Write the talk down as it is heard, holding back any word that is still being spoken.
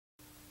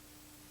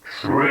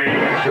3,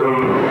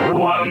 2,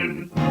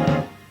 1.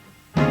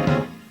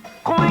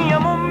 今夜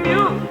もミ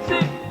ュージ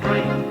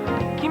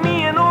ック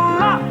君への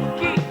ラッ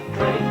キ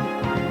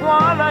ー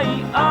笑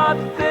い合っ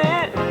て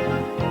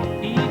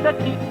抱き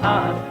合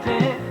って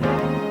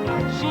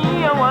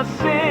幸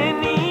せ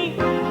に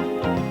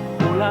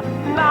ほら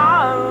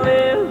なれ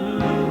る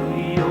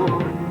よう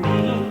に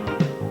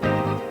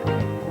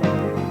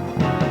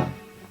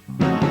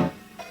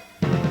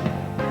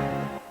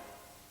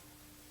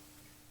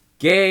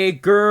Gay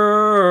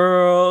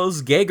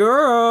girls,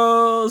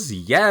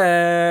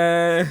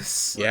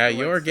 yes. Yeah,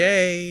 you're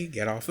gay.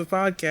 Get off the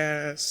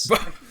podcast.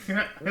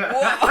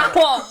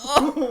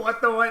 What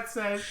the what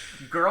says?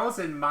 Girls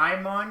in my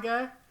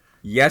manga?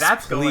 Yes,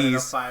 That's going in a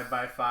please.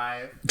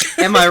 5x5.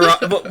 Am I wrong?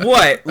 But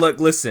what? Look,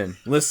 listen.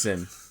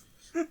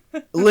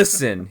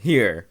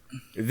 Here.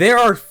 There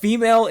are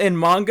female in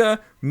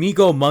manga. Me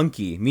go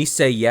monkey. Me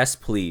say yes,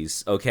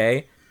 please.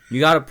 Okay? You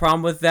got a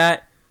problem with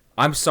that?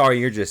 I'm sorry,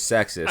 you're just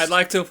sexist. I'd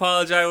like to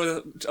apologize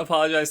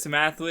to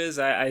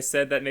MathWiz. I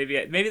said that maybe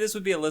this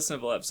would be a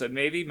listenable episode.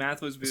 Maybe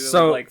MathWiz would be able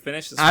to like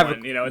finish this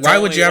one. You know, it's why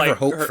would only, you ever like,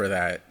 hope for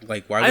that?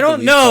 Like, why? Would I don't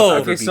the know. Weeb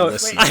Club ever Okay, be so-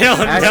 listened I don't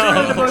to? That's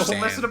know. the most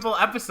Understand.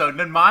 listenable episode.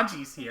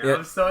 Nunmanji's here. Yeah.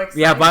 I'm so excited.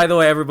 Yeah, by the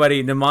way,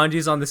 everybody,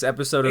 Nunmanji's on this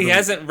episode of He the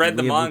hasn't read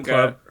the Weeb manga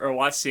Club. or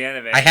watched the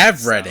anime. I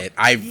have read it.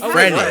 I've You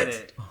read read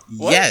it.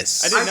 What?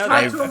 Yes, I didn't know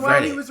I that. talked to him I've while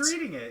read he it. was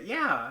reading it.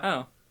 Yeah.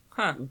 Oh.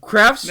 Huh.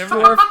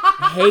 Craftsdwarf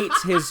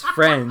hates his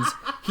friends.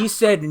 He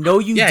said, "No,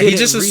 you Yeah, didn't." he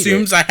just read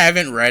assumes it. I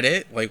haven't read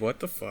it. Like, what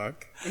the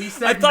fuck? He I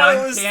said thought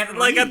none it was can't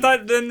like I read.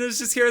 thought then it was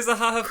just here as a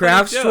haha funny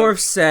Craftsdwarf joke.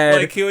 said,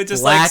 Like he would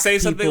just black like say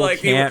something people like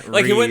can't he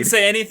wouldn't read.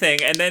 say anything,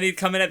 and then he'd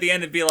come in at the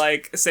end and be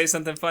like say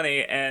something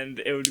funny, and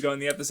it would go in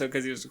the episode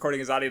because he was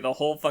recording his audio the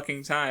whole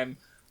fucking time.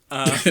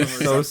 Or So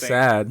something.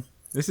 sad.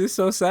 This is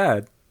so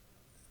sad.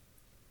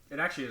 It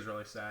actually is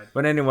really sad.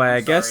 But anyway,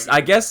 I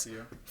guess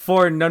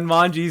for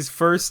Nunmanji's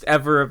first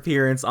ever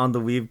appearance on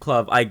the Weeb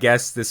Club, I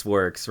guess this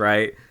works,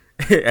 right?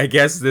 I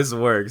guess this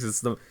works.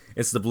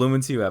 It's the Bloom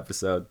and 2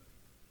 episode.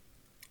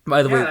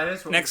 By the Yeah, way, that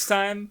is what Next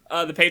time,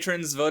 the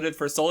patrons voted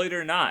for Soul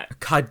Eater or not.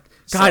 God,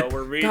 So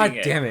we're reading God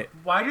it. damn it!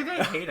 Why do they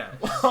hate us?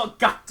 Oh,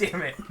 God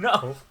damn it!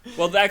 No.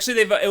 Well, actually,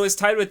 it was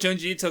tied with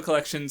Junji Ito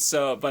collection.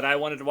 So, but I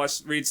wanted to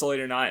read Soul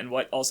Eater or not, and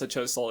what also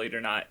chose Soul Eater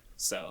or not.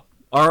 So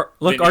Our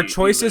Vinny,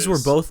 choices you were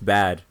lose. both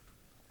bad.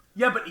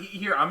 Yeah, but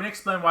here, I'm going to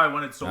explain why I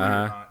wanted Soul Eater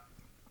or not.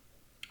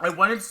 I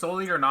wanted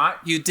Soul Eater or not.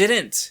 you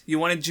didn't. You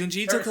wanted Junji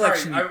Ito Sorry,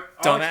 collection. I'll You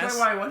explain dumbass.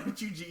 why I wanted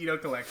Junji Ito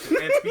collection.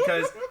 And it's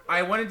because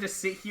I wanted to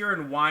sit here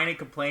and whine and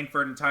complain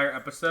for an entire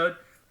episode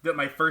that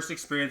my first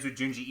experience with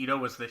Junji Ito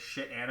was the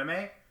shit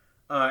anime.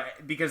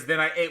 Because then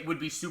it would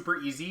be super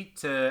easy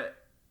to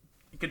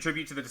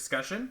contribute to the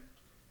discussion,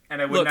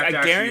 and I wouldn't Look, have to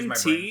I actually use my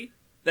brain. guarantee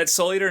that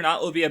Soul Eater or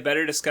not will be a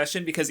better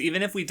discussion because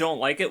even if we don't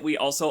like it, we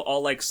also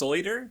all like Soul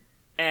Eater.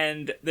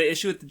 And the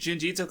issue with the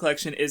Junji Ito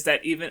collection is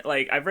that even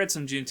like I've read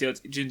some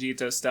Junji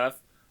Ito stuff.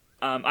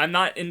 I'm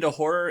not into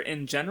horror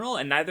in general,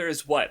 and neither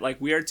is what.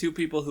 Like we are two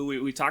people who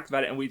we talked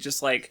about it, and we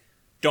just like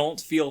don't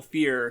feel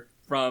fear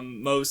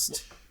from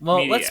most. Well,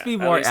 media, let's be at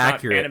more least not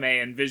accurate. anime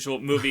and visual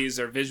movies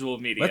or visual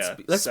media.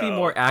 Let's be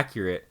more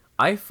accurate.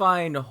 I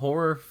find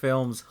horror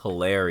films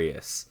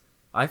hilarious.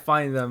 I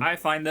find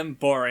them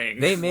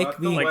boring. They make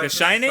me Like The What's a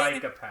Shining?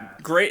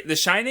 psychopath? great. The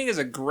Shining is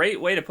a great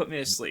way to put me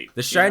to sleep.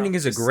 The Shining you know?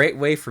 is a great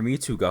way for me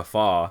to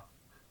guffaw.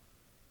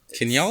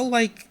 Can y'all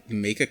like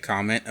make a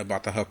comment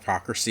about the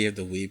hypocrisy of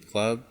the Weeb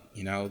Club?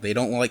 You know, they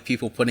don't like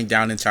people putting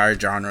down entire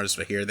genres,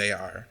 but here they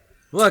are.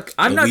 Look,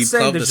 I'm The not Weeb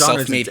saying Club, the the genre's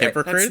self-made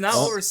hypocrites.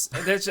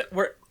 That's not what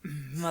we're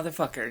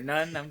motherfucker.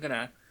 None. I'm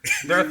gonna.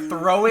 They're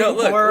throwing No,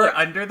 look, horror look.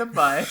 under the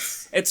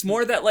bus. It's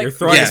more that like You're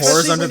throwing Yes.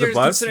 horrors especially under when the you're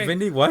bus, considering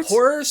Vindy? What?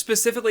 Horror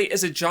specifically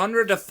is a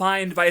genre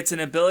defined by its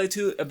ability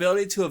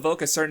to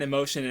evoke a certain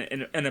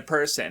emotion in a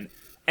person.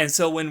 And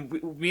so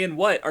when me and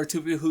What are two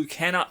people who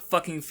cannot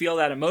fucking feel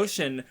that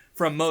emotion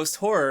from most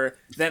horror,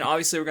 then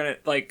obviously we're gonna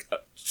like,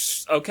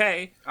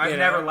 okay. I've you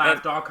never know,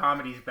 laughed. All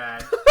comedy's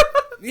bad.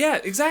 Yeah,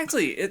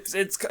 exactly. It's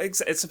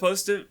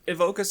supposed to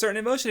evoke a certain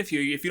emotion. If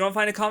you don't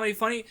find a comedy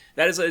funny,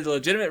 that is a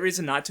legitimate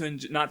reason not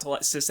to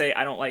say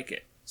I don't like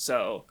it.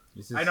 So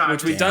I know,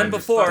 Which we've I'm done just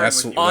before fucking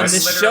That's- with you. on I'm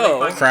this literally show.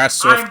 fucking-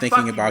 Craftsdwarf I'm thinking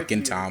fucking about with you.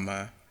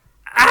 Gintama.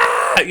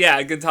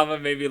 yeah, Gintama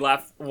made me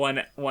laugh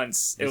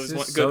once. It This was is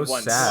one, so good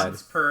once. sad.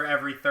 Once per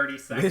every 30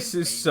 seconds. This is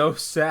maybe. so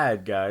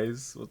sad,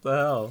 guys. What the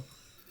hell?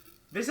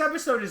 This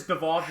episode has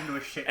devolved into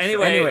a shit show.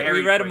 Anyway,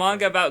 very we read a quickly.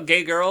 manga about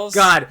gay girls.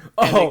 God.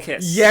 And they Oh,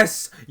 kiss.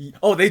 yes.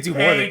 Oh, they do more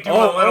They than. do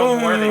Oh, a little oh.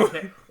 more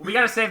than we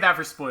gotta save that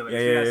for spoilers. Yeah,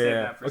 We yeah, gotta yeah. save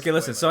yeah. that for Okay,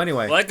 listen. So spoilers.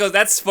 anyway, Well,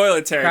 that's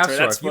spoiler territory. That's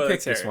Craftsdwarf, you spoiler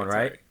picked this one,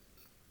 territory. right?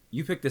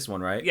 You picked this one,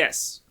 right?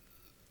 Yes.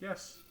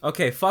 Yes.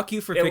 Okay, fuck you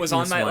for It picking was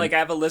on this my one. like. I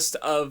have a list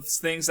of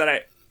things that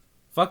I.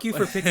 Fuck you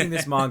for picking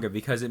this manga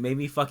because it made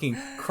me fucking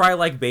cry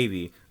like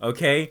baby.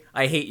 Okay,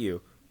 I hate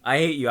you. I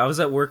hate you. I was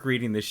at work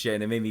reading this shit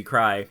and it made me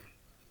cry.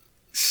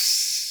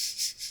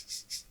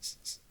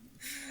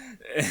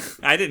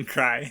 I didn't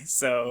cry,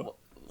 so. Well,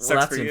 sucks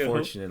that's for you.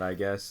 unfortunate, I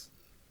guess.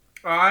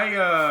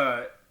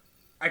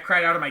 I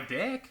cried out of my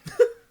dick.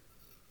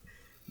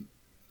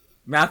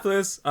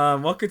 Mathless,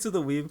 welcome to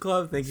the Weeb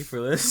Club. Thank you for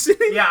listening.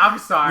 Yeah, I'm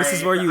sorry. This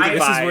is where you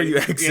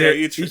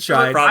exit. You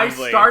tried. I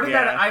started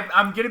that.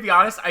 I'm gonna be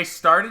honest. I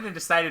started and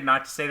decided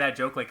not to say that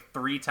joke like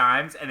 3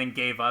 times, and then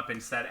gave up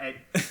and said it.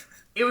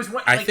 It was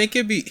what I think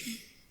it'd be.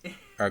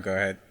 Oh, go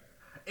ahead.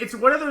 It's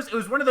one of those. It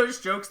was one of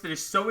those jokes that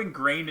is so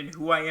ingrained in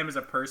who I am as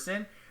a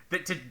person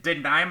that to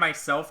deny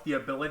myself the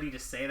ability to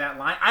say that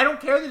line, I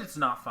don't care that it's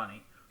not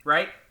funny,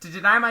 right? To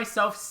deny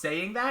myself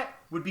saying that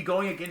would be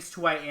going against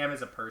who I am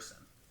as a person.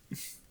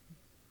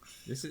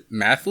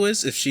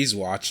 Mathwiz, if she's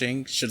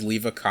watching, should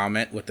leave a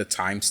comment with the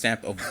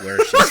timestamp of where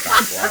she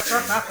stopped watching.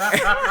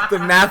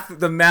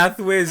 the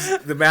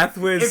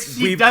Mathwiz If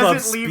she Weeb Club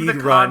doesn't leave speed the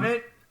run.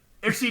 comment,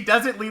 if she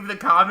doesn't leave the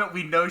comment,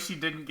 we know she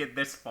didn't get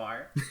this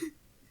far.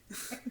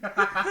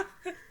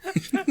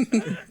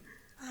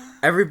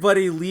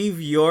 Everybody leave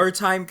your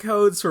time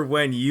codes for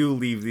when you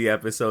leave the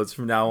episodes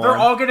from now on. They're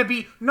all gonna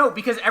be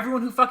because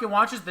everyone who fucking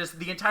watches this,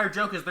 the entire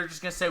joke is they're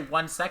just gonna say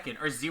 1 second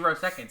or 0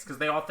 seconds because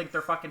they all think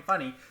they're fucking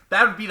funny.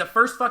 That would be the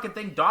first fucking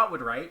thing Dot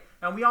would write,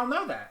 and we all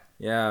know that.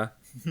 Yeah,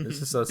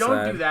 this is so sad.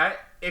 Don't do that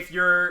if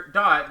you're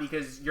Dot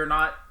because you're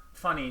not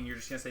funny and you're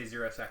just gonna say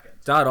 0 seconds.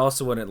 Dot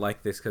also wouldn't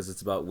like this because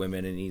it's about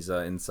women and he's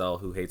an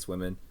incel who hates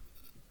women.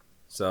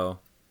 So.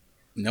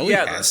 No, he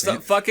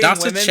hasn't. Fucking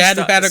Dot's women. a Chad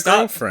who had a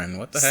girlfriend.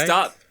 What the heck?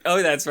 Stop.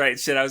 Oh, that's right.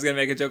 Shit, I was gonna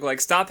make a joke like,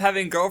 stop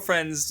having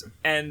girlfriends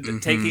and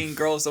taking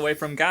girls away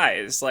from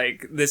guys.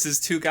 Like, this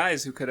is 2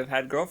 guys who could have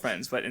had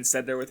girlfriends, but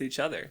instead they're with each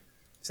other.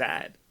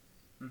 Sad.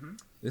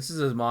 This is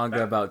a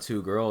manga about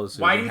 2 girls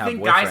who Why do you have think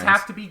boyfriends. guys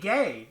have to be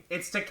gay?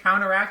 It's to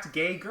counteract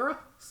gay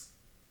girls.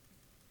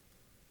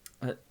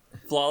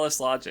 Flawless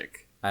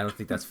logic. I don't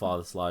think that's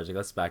flawless logic.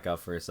 Let's back up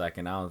for a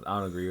second. I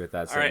don't agree with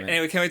that All right. statement.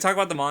 Anyway, can we talk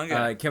about the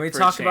manga? Can we for a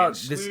talk about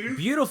change? this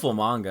beautiful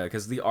manga?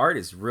 Because the art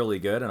is really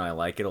good and I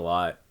like it a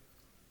lot.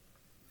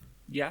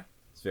 Yeah.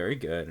 It's very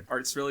good.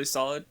 Art's really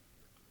solid.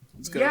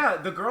 It's good. Yeah,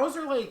 the girls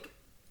are like,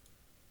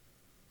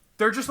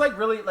 they're just like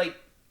really like,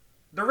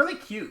 they're really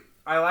cute.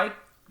 I like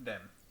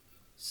them.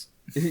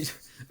 Why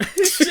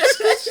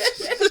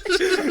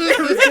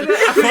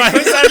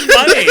was that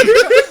funny?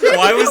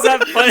 Why was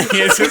that funny?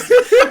 It's just,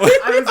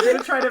 I was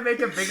gonna try to make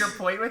a bigger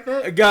point with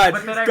it,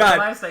 but then I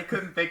realized I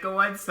couldn't think of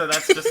one, so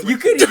that's just you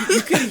could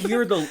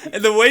hear the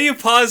and the way you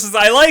pause is,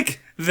 I like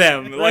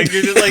them. Like,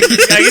 you're just like,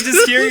 I can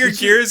just hear your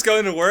gears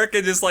going to work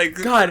and just like,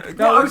 God.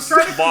 Well, I was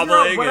trying to figure out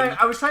wobbling what and-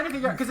 I was trying to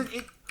figure out because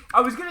I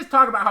was gonna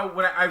talk about how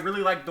I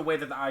really like the way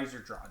that the eyes are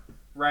drawn,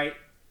 right?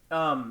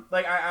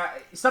 Like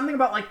I something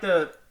about like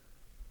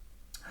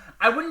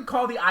I wouldn't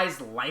call the eyes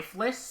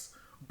lifeless,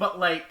 but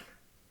like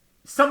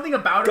something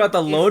about Got it.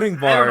 the loading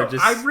bar.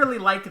 I really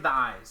like the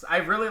eyes. I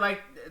really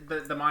like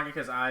the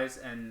mangaka's eyes,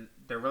 and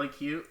they're really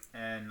cute,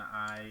 and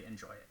I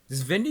enjoy it.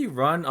 Does Vindy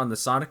run on the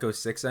Sonic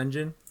 06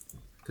 engine?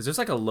 Because there's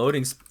like a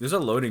loading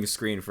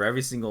screen for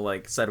every single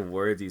like set of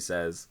words he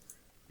says.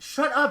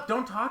 Shut up!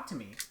 Don't talk to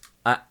me.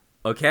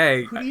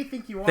 Okay. Who do you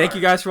think you are? Thank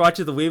you guys for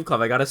watching the Weeb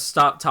Club. I gotta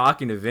stop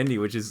talking to Vindy,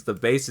 which is the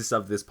basis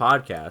of this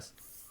podcast.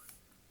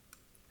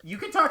 You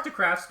can talk to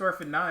Craftsdwarf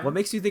and None. What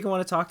makes you think I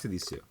want to talk to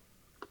these 2?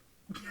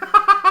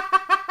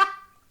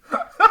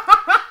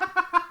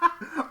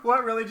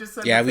 What really just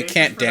said? Yeah, the we basis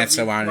can't for the dance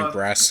Weeb around in Club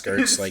brass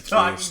skirts is like you.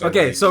 talking So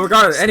Okay, like, so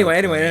regardless, it's no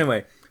point.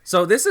 anyway.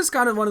 So this is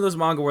kind of one of those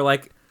manga where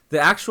like the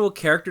actual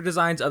character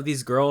designs of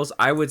these girls,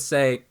 I would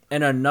say,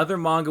 in another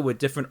manga with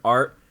different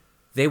art,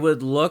 they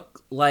would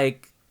look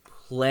like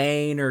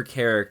plainer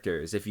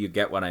characters, if you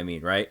get what I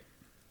mean, right?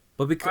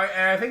 But because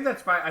I think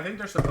that's fine. I think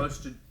they're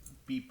supposed to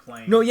be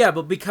plain. no, yeah,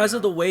 but because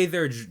of the way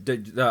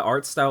the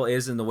art style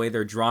is and the way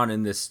they're drawn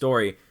in this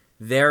story,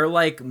 they're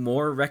like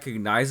more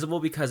recognizable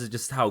because of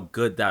just how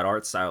good that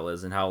art style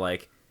is and how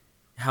like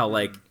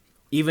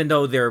even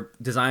though their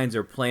designs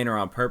are plainer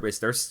on purpose,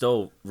 they're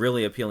still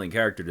really appealing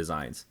character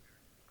designs,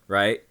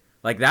 right?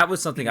 Like that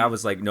was something I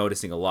was like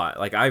noticing a lot.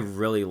 Like I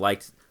really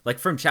liked, like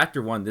from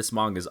chapter 1, this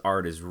manga's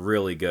art is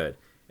really good,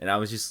 and I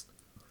was just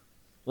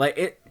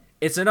like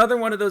It's another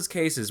one of those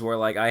cases where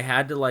like I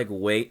had to like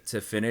wait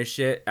to finish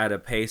it at a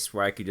pace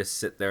where I could just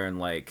sit there and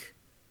like,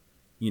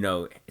 you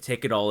know,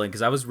 take it all in,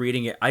 because I was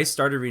reading it. I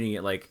started reading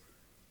it like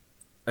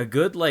a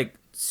good like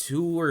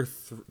 2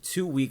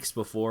 weeks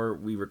before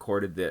we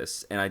recorded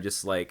this, and I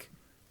just like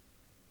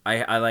I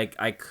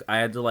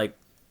had to like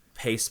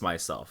pace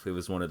myself. It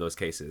was one of those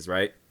cases,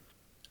 right?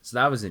 So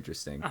that was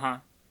interesting.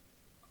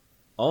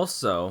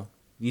 Also,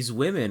 these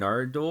women are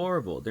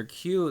adorable. They're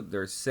cute.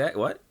 They're set.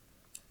 What?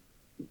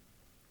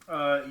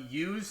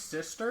 Yu's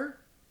sister,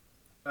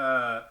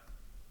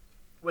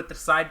 with the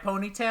side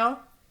ponytail.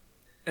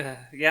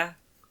 Yeah.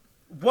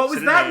 What was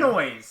Should've that known.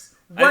 noise?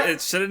 What?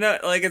 It should have known.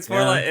 Like, it's more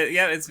Yeah. like,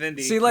 it's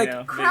Vindy. See, like, you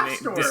know,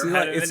 Craftsdwarf. See,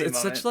 like,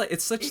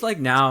 it's such like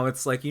now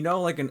it's like, you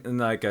know, like in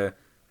like a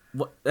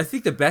what I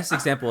think the best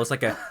example is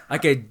like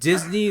a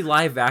Disney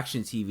live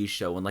action TV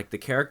show when like the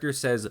character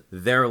says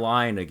their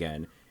line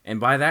again, and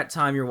by that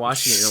time you're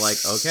watching it, you're like,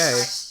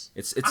 okay,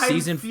 it's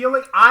season. I feel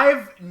like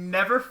I've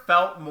never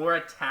felt more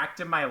attacked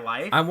in my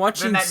life. I'm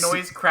watching than that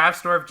noise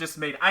Craftsdwarf just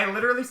made. I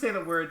literally say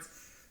the words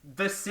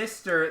the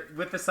sister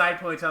with the side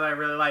ponytail that I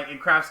really like, and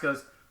Crafts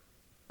goes,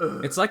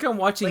 ugh. It's like I'm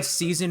watching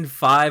season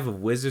 5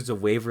 of Wizards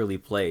of Waverly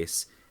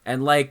Place,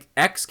 and like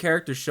X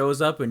character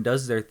shows up and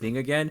does their thing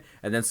again,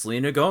 and then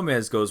Selena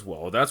Gomez goes,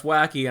 "Well, that's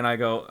wacky," and I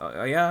go,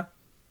 "Yeah."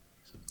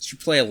 Should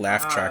play a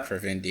laugh track for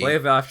Vindy. Play a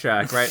laugh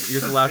track, right?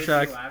 Here's a laugh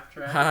track. Laugh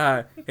track.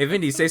 Haha. Hey,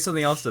 Vindy, say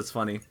something else that's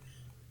funny.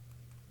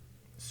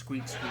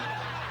 Squeak, squeak.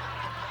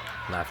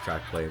 Laugh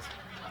track plays.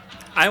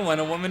 I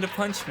want a woman to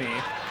punch me.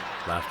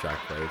 Laugh track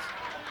plays.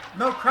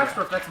 No,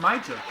 Craftsdwarf, that's my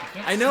joke. You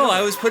can't I know, steal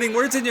I it. was putting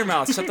words in your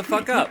mouth. Shut the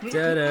fuck up.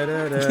 Da, da,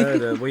 da, da,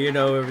 da. Well, you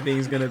know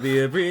everything's gonna be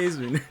a breeze.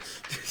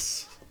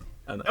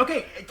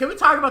 Okay, can we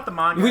talk about the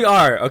manga? We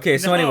are okay.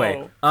 So No.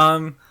 anyway,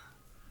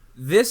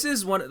 this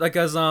is one like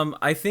as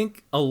I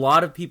think a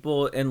lot of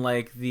people in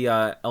like the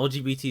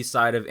LGBT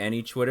side of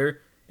any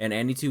Twitter and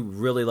any two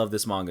really love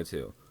this manga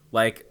too.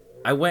 Like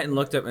I went and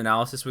looked up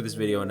analysis for this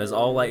video, and it was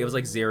all like it was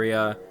like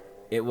Zeria.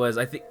 It was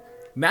I think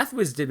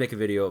MathWiz did make a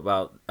video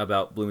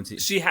about Bloom and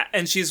Tea.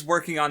 And she's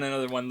working on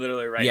another one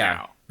literally right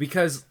now.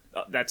 Because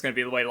That's gonna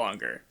be way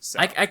longer. So.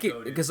 I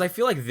because I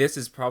feel like this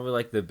is probably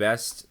like the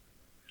best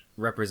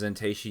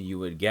representation you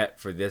would get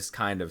for this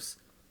kind of,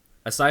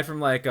 aside from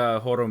like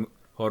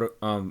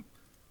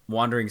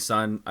Wandering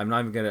Sun. I'm not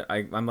even gonna.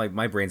 I'm like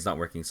my brain's not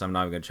working, so I'm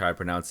not even gonna try to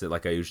pronounce it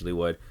like I usually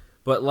would.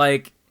 But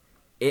like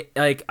it,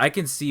 like I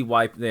can see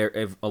why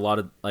if a lot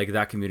of like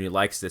that community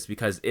likes this,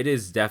 because it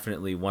is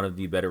definitely one of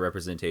the better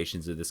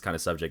representations of this kind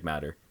of subject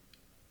matter.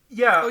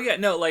 Yeah. Oh yeah,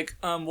 no, like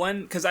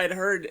one because I'd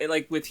heard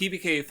like with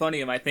Hibike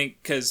Phonium, I think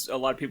because a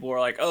lot of people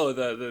were like, oh,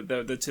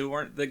 the two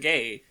weren't the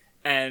gay,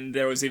 and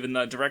there was even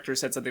the director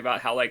said something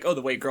about how like, oh,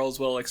 the way girls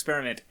will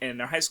experiment in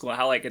their high school,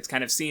 how like it's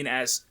kind of seen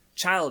as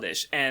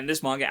childish, and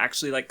this manga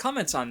actually like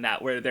comments on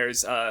that, where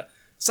there's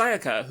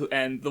Sayaka who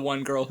and the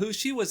one girl who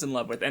she was in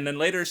love with, and then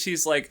later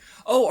she's like,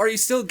 oh, are you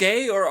still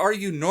gay or are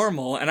you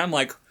normal? And I'm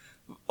like,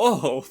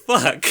 oh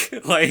fuck,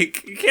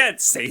 like you can't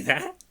say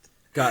that.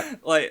 God,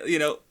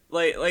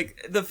 Like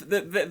like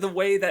the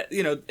way that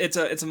it's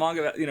a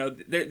manga about,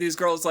 these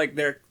girls like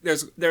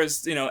there's they're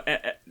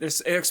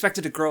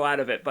expected to grow out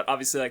of it, but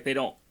obviously like they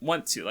don't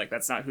want to, like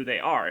that's not who they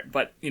are.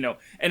 But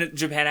and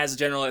Japan has a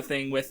general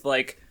thing with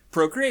like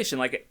procreation,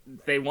 like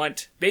they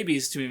want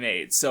babies to be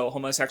made, so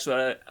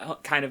homosexuality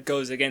kind of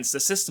goes against the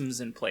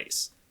systems in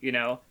place,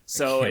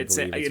 so it's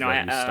I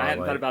hadn't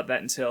thought about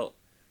that until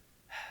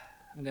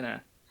I'm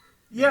gonna.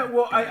 Yeah,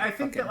 well, I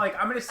think that, like,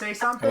 I'm going to say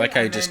something. I like how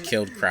you and just then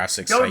killed Craft's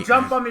excitement.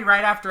 Don't jump on me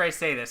right after I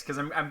say this, because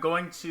I'm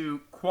going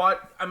to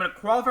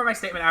qualify my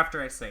statement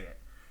after I say it.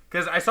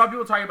 Because I saw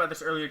people talking about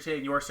this earlier today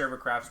in your server,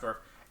 Craftsdwarf.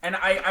 And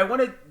I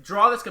want to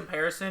draw this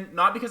comparison,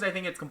 not because I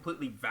think it's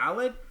completely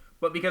valid,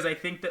 but because I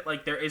think that,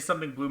 like, there is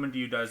something Bloom and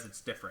You does that's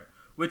different.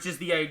 Which is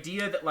the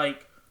idea that,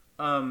 like,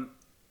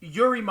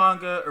 Yuri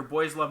manga or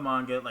boys love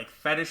manga, like,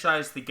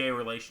 fetishize the gay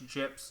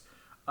relationships,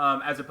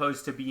 as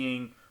opposed to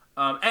being...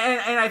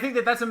 and I think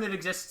that that's something that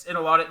exists in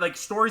a lot of, like,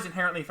 stories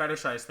inherently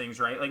fetishize things,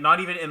 right? Like, not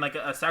even in, like,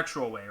 a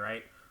sexual way,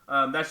 right?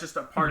 That's just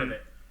a part of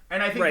it.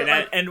 And I think right, that,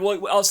 like, and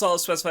also I'll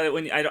specify that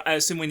when I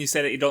assume when you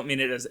say that you don't mean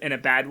it as in a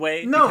bad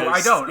way. No,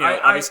 because, I don't.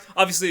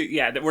 Obviously,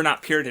 yeah, that we're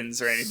not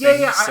Puritans or anything.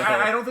 Yeah. So.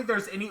 I don't think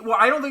there's any. Well,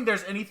 I don't think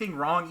there's anything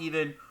wrong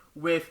even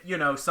with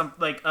some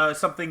like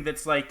something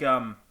that's like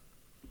a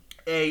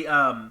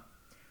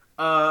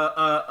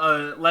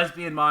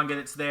lesbian manga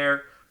that's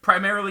there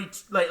primarily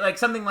like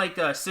something like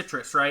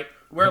Citrus, right?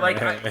 Where like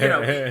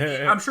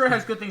I'm sure it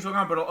has good things going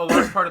on, but a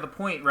large part of the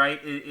point, right,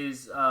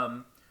 is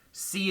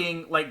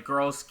seeing like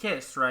girls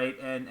kiss, right,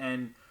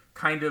 and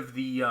kind of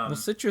the well,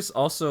 Citrus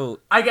also.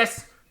 I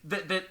guess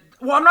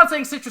well, I'm not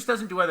saying Citrus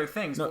doesn't do other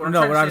things. No, but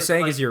what I'm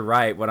saying is you're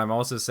right. What I'm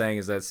also saying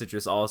is that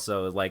Citrus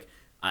also, like,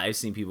 I've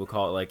seen people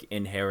call it like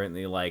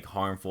inherently like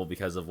harmful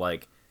because of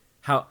like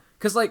how,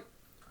 because like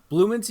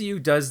Bloom Into You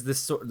does this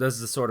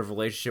sort of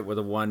relationship where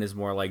the one is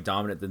more like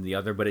dominant than the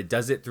other, but it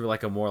does it through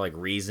like a more like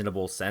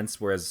reasonable sense,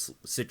 whereas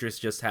Citrus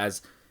just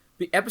has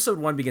episode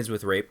 1 begins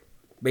with rape,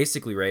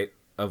 basically rape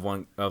of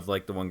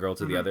the one girl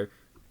to the other.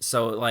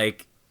 So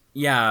like,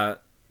 yeah,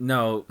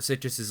 no,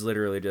 Citrus is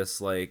literally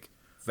just like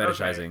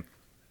fetishizing. Okay.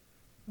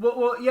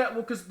 Well, yeah,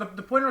 because the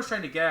point I was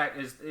trying to get at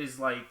is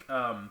like,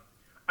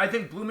 I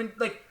think Bloom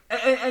like,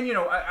 and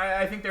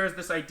I think there's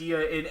this idea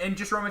in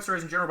just romance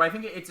stories in general, but I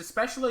think it's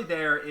especially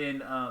there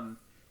in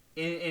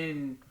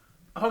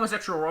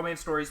homosexual romance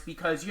stories,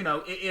 because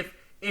if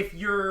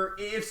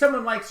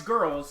someone likes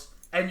girls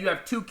and you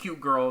have 2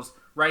 cute girls,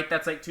 right,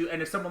 that's like 2,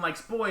 and if someone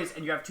likes boys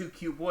and you have 2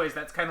 cute boys,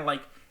 that's kind of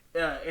like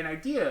an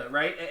idea,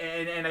 right?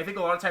 And I think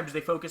a lot of times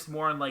they focus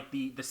more on like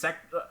the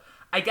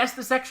I guess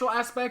the sexual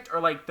aspect, or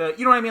like the,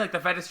 you know what I mean, like the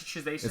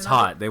fetishization. It's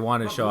hot. They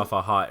want to show off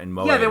how hot and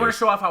yeah, they want to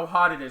show off how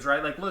hot it is,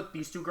 right? Like, look,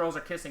 these 2 girls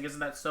are kissing.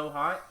 Isn't that so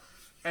hot?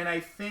 And I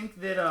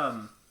think that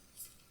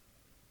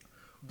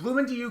Bloom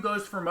Into You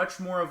goes for much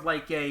more of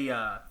like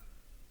a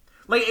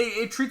like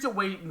it treats it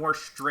way more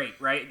straight,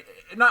 right?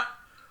 Not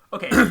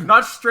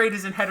straight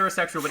as in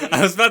heterosexual, but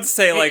I was about to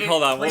say like,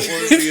 hold on, what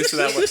was the use of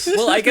that one?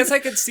 Well, I guess I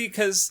could see,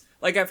 because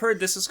like I've heard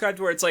this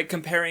described where it's like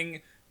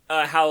comparing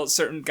how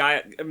certain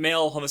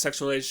male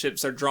homosexual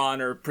relationships are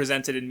drawn or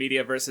presented in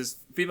media versus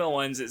female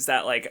ones is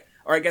that like,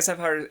 or I guess I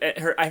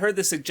heard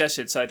this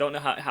suggestion, so I don't know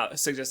how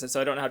suggested,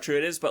 so I don't know how true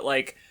it is, but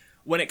like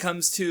when it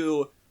comes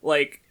to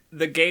like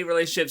the gay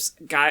relationships,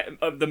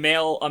 the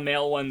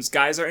male ones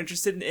guys are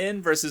interested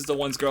in versus the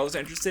ones girls are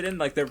interested in,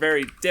 like they're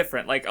very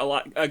different. Like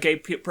a gay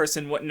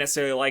person wouldn't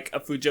necessarily like a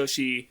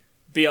fujoshi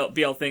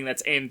BL thing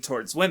that's aimed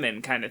towards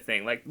women kind of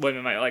thing. Like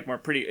women might like more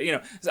pretty, you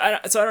know. So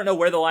I don't know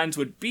where the lines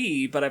would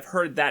be, but I've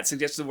heard that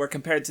suggested where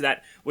compared to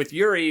that with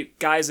Yuri,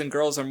 guys and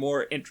girls are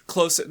more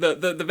closer.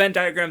 The Venn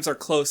diagrams are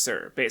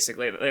closer,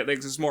 basically. Like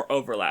there's more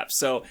overlap.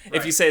 So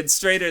if you say it's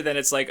straighter, then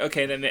it's like,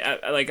 okay, then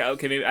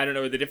okay, maybe I don't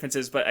know where the difference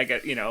is, but I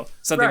get, you know,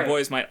 something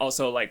boys might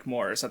also like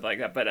more or something like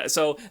that. But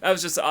so that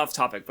was just off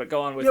topic, but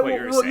go on with what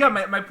you were saying. Yeah,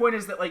 my point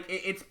is that like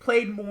it's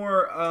played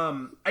more,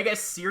 I guess,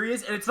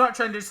 serious, and it's not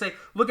trying to say,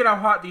 look at how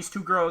hot these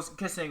two girls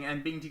kissing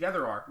and being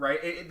together are,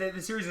 right?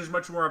 The series is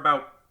much more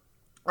about,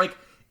 like,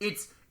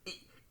 it's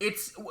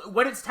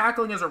what it's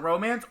tackling as a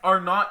romance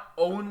are not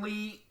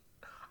only,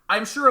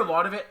 I'm sure a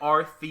lot of it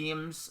are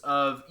themes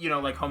of, you know,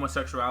 like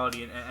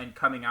homosexuality and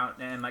coming out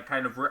and like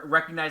kind of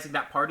recognizing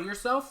that part of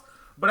yourself,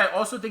 but I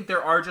also think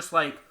there are just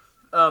like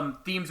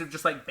themes of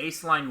just like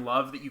baseline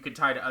love that you can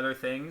tie to other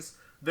things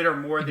that are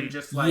more than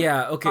just like,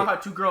 haha,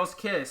 two girls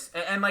kiss,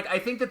 and like I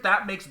think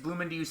that makes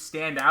Bloom Into You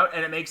stand out,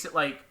 and it makes it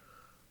like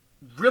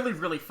really,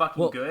 really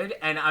fucking good,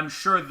 and I'm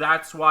sure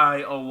that's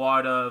why a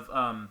lot of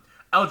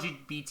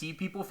LGBT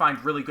people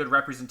find really good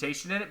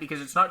representation in it,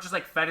 because it's not just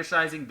like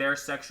fetishizing their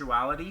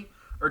sexuality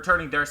or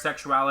turning their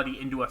sexuality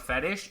into a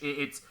fetish.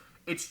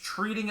 It's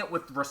treating it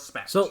with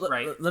respect. So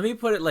right? Let me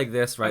put it like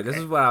this, right? Okay. This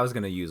is what I was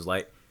gonna use,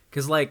 like,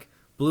 because like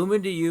Bloom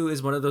Into You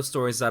is one of those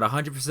stories that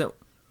 100%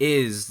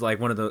 is like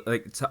one of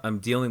the I'm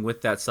dealing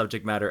with that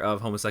subject matter of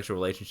homosexual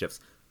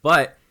relationships,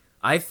 but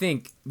I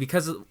think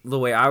because of the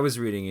way I was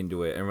reading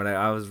into it and when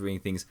I was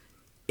reading things,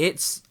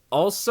 it's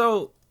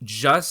also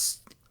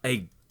just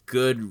a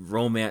good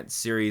romance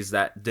series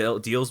that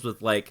deals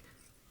with, like,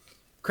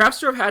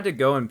 Craftsdwarf had to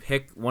go and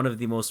pick one of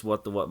the most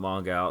WattheWut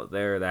manga out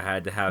there that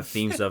had to have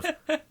themes of,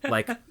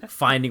 like,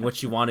 finding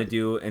what you want to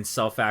do and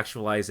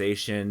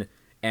self-actualization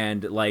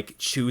and, like,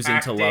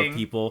 choosing to love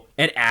people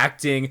and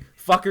acting.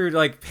 Fucker,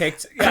 like,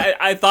 picked... Yeah,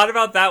 I thought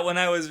about that when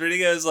I was reading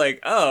it. I was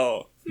like,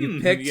 oh...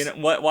 You picked, you know,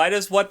 why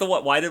did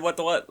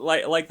WattheWut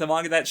like the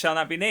manga that shall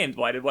not be named?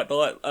 Why did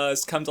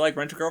WattheWut come to like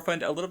Rent a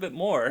Girlfriend a little bit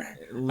more?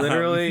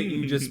 Literally,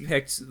 you just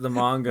picked the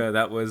manga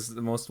that was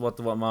the most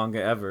WattheWut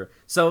manga ever.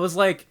 So it was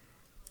like,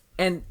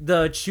 and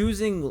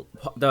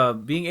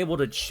the being able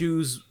to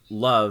choose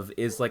love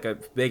is like a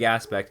big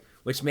aspect,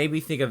 which made me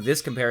think of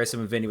this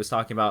comparison when Vinny was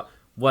talking about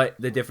what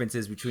the difference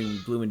is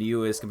between Bloom Into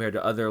You is compared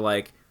to other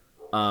like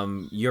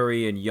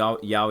Yuri and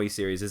Yaoi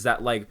series. Is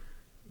that like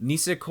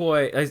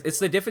Nisekoi, it's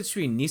the difference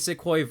between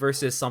Nisekoi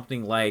versus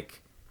something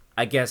like,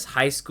 I guess,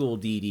 High School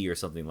DD or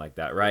something like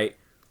that, right?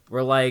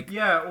 We're like...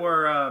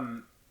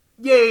 or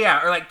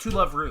like To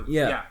Love Ru.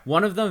 Yeah.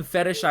 One of them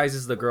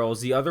fetishizes the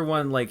girls, the other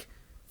one, like,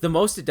 the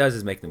most it does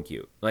is make them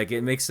cute. Like, it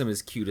makes them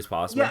as cute as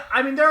possible. Yeah,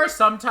 I mean, there are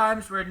some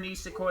times where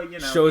Nisekoi, you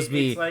know... shows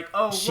me it's like,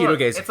 oh,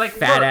 Shiroge's it's like,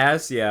 fat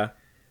ass, yeah.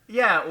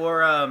 Yeah,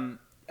 or,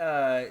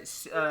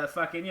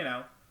 fucking, you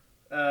know...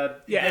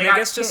 and I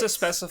guess just to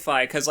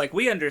specify, because like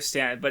we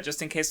understand, but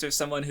just in case there's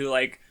someone who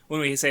like when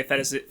we say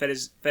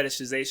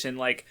fetishization,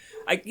 like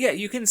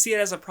you can see it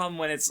as a problem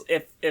when it's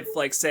if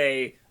like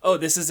say, oh,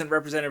 this isn't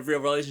representative of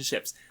real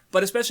relationships,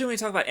 but especially when we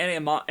talk about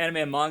anime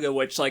and manga,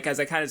 which like as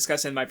I kind of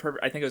discussed in my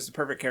I think it was the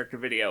perfect character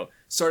video,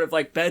 sort of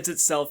like beds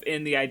itself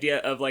in the idea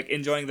of like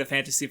enjoying the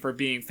fantasy for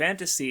being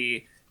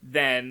fantasy,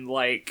 then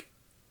like,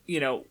 you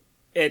know,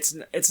 it's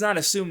not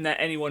assumed that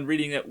anyone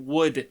reading it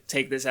would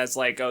take this as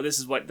like, oh, this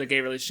is what the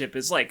gay relationship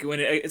is like. When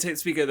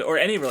speak of or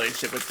any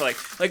relationship with like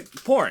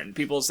porn,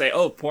 people say,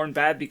 oh, porn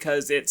bad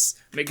because it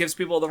gives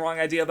people the wrong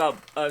idea about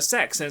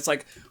sex, and it's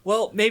like,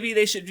 well, maybe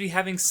they should be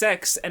having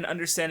sex and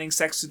understanding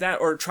sex through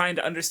that, or trying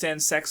to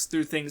understand sex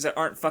through things that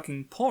aren't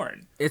fucking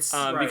porn. It's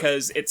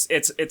because it's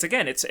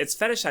again it's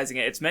fetishizing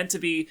it. It's meant to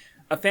be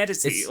a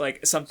fantasy,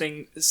 like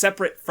something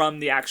separate from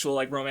the actual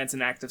like romance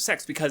and act of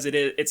sex, because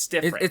it's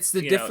different. It's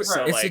the difference.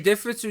 So, it's the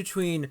difference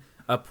between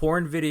a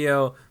porn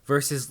video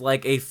versus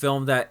like a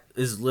film that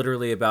is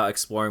literally about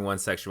exploring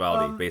one's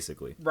sexuality,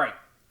 basically. Right.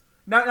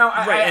 Now,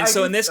 and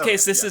so in this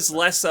case, this is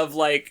less of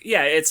like,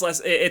 it's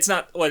less. It's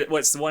not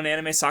what's the one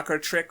anime Sakura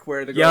trick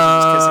where the girls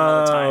are just kissing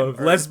all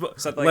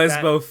the time.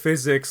 Lesbo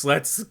physics.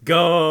 Let's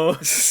go.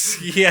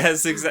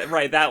 Yes, exactly.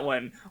 Right, that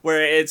one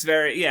where it's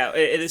very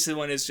this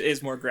one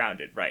is more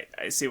grounded. Right,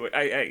 I see what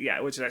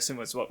which I assume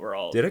was what we're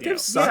all. Did I give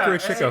Sakura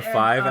chick a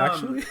 5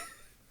 actually?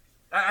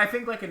 I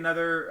think like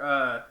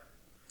another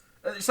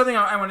something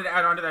I wanted to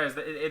add on to that is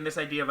that in this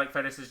idea of like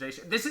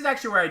fetishization. This is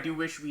actually where I do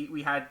wish we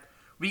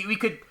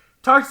could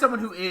talk to someone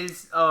who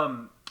is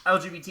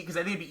LGBT, because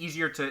I think it'd be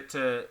easier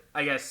to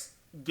I guess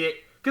get,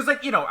 because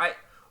like, you know,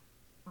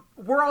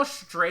 we're all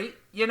straight,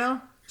 you know,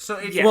 so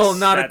it's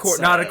not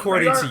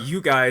according to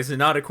you guys, and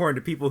not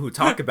according to people who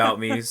talk about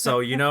me.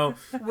 So, you know,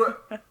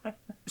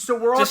 So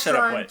we're all Just shut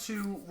up, trying what?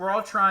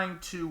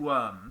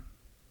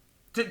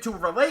 to to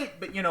relate,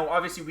 but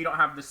obviously we don't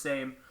have the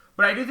same.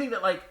 But I do think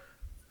that like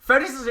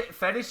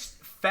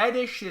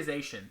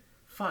fetishization.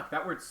 Fuck,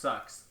 that word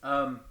sucks.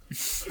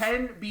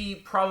 Can be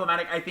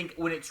problematic. I think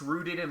when it's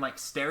rooted in like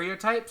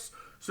stereotypes.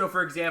 So,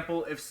 for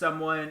example, if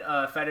someone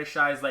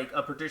fetishized like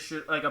a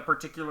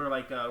particular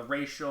like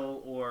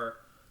racial or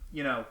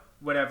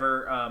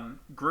whatever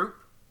group,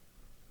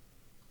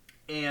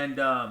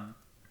 and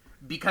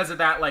because of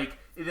that, like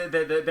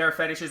their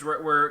fetishes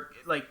were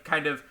like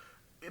kind of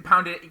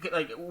pounded,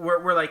 like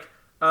were like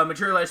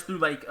materialized through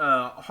like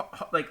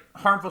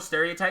harmful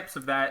stereotypes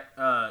of that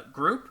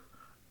group.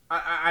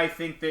 I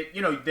think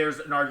that there's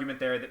an argument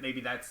there that maybe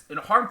that's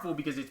harmful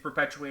because it's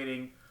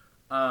perpetuating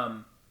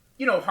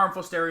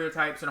harmful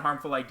stereotypes and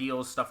harmful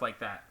ideals, stuff like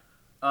that.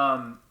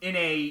 In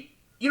a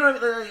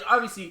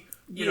obviously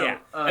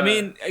I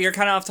mean, you're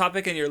kind of off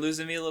topic and you're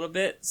losing me a little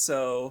bit.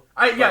 So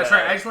sorry.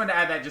 I just wanted to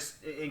add that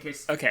just in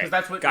case. Okay, because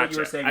that's what you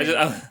were saying.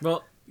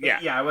 Well,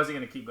 I wasn't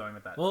gonna keep going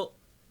with that. Well,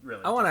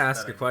 really, I want to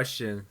ask a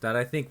question that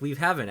I think we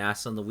haven't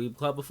asked on the Weeb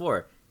Club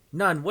before.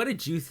 Nun, what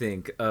did you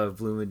think of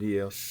Bloom and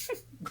Dio?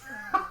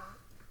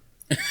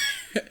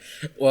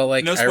 Well,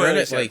 like no I read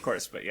it spoilers, like of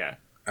course, but yeah.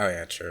 Oh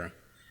yeah, true.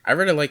 I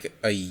read it like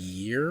a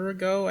year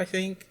ago, I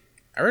think.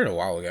 I read it a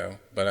while ago,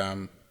 but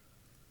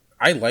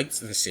I liked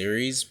the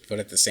series, but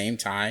at the same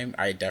time,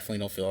 I definitely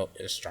don't feel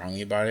as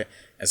strongly about it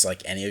as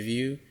like any of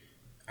you.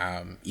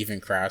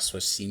 Even Crafts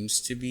seems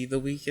to be the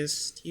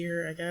weakest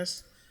here, I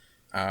guess.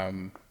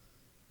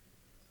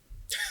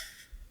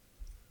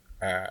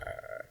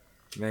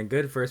 Man,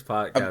 good first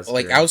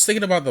podcast. I was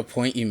thinking about the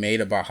point you made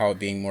about how it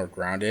being more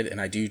grounded,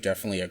 and I do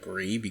definitely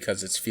agree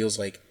because it feels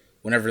like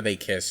whenever they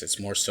kiss, it's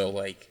more so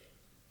like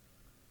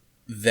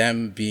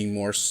them being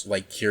more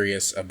like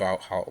curious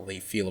about how they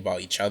feel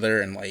about each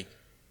other, and like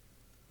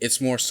it's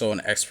more so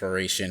an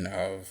exploration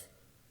of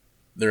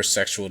their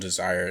sexual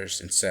desires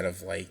instead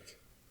of like.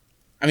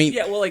 I mean,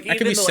 yeah, well, like that even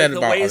could be said the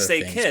about ways other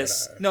they things,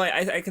 kiss. but, No,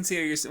 I can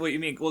see what you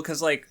mean. Well,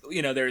 because like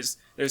there's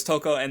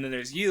Toko and then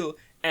there's you,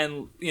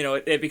 and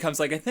it becomes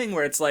like a thing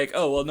where it's like,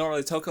 oh well,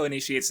 normally Toko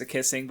initiates the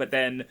kissing, but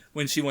then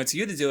when she wants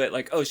you to do it,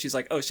 like she's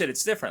like, oh shit,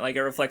 it's different. Like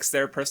it reflects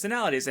their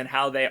personalities and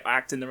how they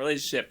act in the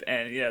relationship,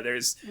 and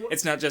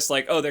it's not just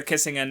like they're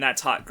kissing and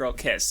that's hot girl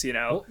kiss,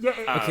 Yeah,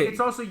 it's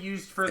also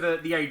used for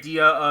the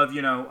idea of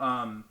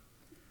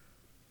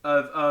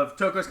of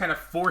Toko's kind of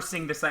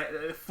forcing a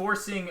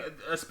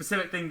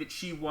specific thing that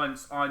she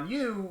wants on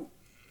you,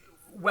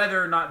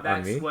 whether or not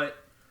that's what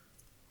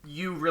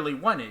you really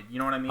wanted. You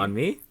know what I mean? On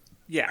me?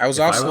 Yeah. I was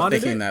also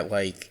thinking that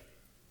like,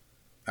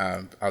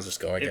 I'll just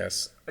go. I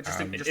guess.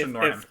 Just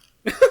ignore him.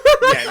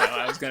 Yeah, no,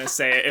 I was gonna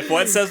say it. If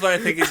what says what I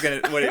think he's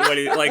gonna, what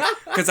he like,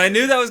 because I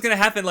knew that was gonna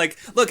happen. Like,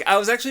 look, I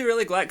was actually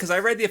really glad because I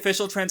read the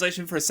official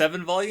translation for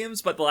 7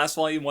 volumes, but the last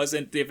volume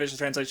wasn't. The official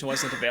translation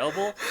wasn't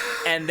available,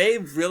 and they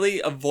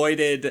really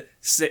avoided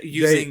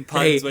using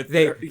puns with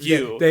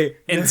you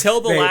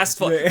until the last.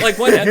 Like,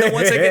 then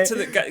once I get to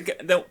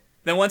the.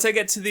 Then once I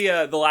get to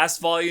the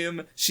last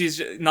volume,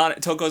 she's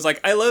not. Toko's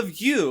like, "I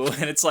love you,"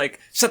 and it's like,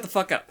 "Shut the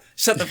fuck up!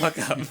 Shut the fuck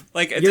up!"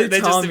 Like they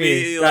just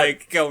immediately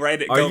like go right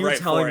for it. Are you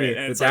telling me and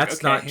that it's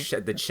that's like, okay.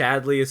 not the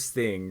chadliest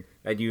thing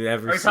that you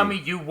ever? Are you telling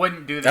me you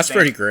wouldn't do that? That's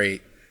pretty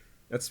great.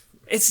 It's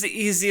the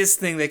easiest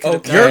thing they could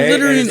have done. You're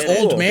literally an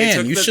old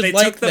man. You should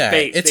like that.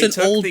 It's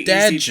an old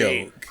dad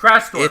joke.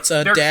 Craftsdwarf. It's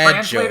a they're dad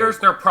translators.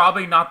 joke. They're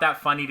probably not that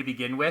funny to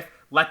begin with.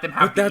 Let them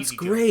have But that's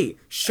great.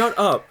 Shut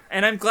up.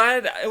 And I'm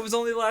glad it was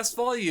only the last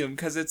volume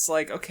because it's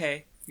like,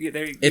 okay,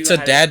 it's a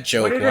dad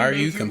joke. Why are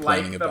you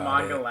complaining like about the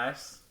manga it?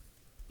 less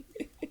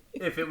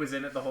if it was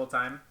in it the whole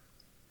time,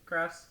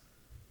 Crafts?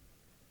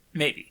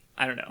 Maybe.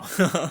 I don't know.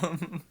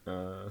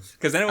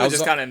 Because then it was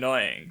just kind of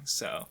annoying.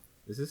 So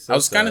I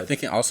was kind of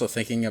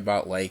thinking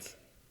about like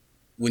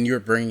when you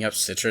were bringing up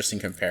Citrus in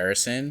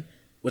comparison,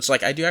 which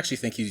like I do actually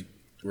think you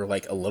were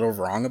like a little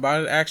wrong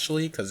about it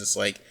actually, because it's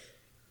like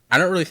I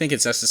don't really think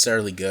it's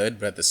necessarily good,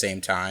 but at the same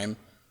time,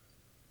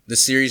 the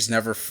series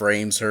never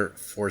frames her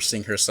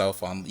forcing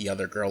herself on the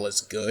other girl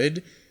as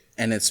good,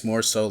 and it's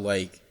more so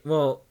like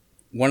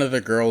one of the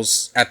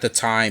girls at the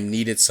time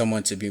needed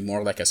someone to be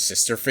more like a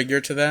sister figure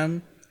to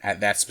them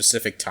at that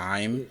specific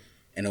time,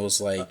 and it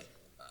was like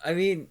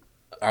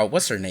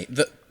what's her name?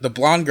 The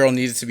blonde girl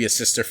needed to be a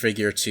sister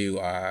figure to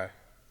I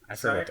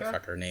forgot what the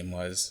fuck her name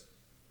was.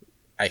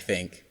 I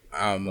think.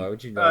 Why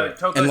would you know?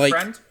 Toko's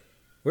friend?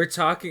 We're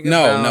talking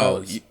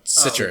about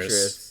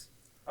Citrus.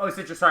 Oh,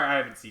 Citrus. Sorry, I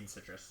haven't seen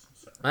Citrus.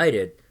 So. I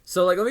did.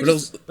 So like, it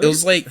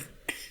was like.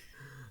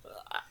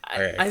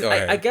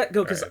 I get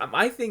because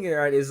my thing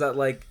right is that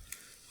like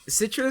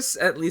Citrus,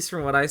 at least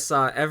from what I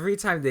saw, every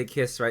time they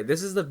kiss, right,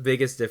 this is the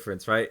biggest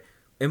difference, right?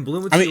 In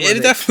Bloom into You,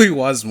 it definitely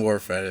was more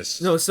fetish.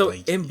 No, so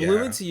like, in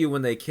Bloom into You,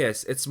 when they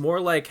kiss, it's more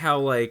like how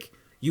like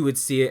you would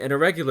see it in a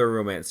regular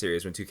romance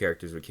series when two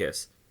characters would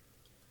kiss.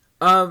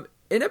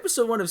 In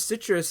episode 1 of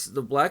Citrus,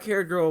 the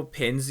black-haired girl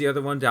pins the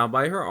other one down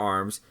by her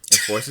arms and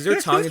forces her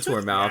tongue into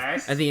her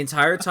mouth, and the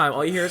entire time,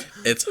 all you hear is...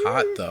 It's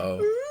hot,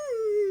 though.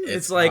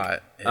 It's like,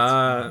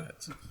 not.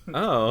 It's not.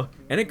 oh,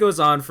 and it goes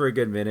on for a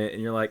good minute,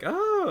 and you're like,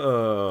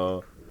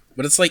 oh.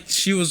 But it's like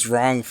she was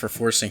wrong for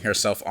forcing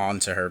herself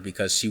onto her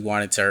because she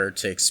wanted her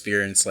to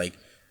experience like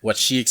what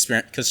she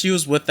experienced because she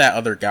was with that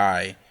other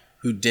guy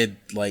who did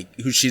like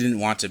who she didn't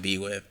want to be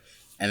with,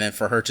 and then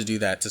for her to do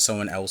that to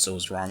someone else, it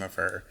was wrong of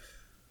her.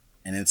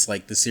 And it's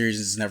like the series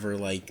is never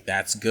like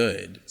that's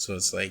good. So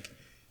it's like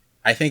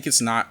I think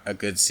it's not a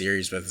good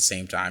series, but at the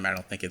same time, I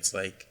don't think it's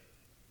like.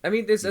 I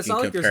mean, it's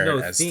not like there's no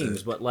it as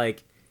themes, but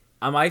like,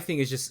 my thing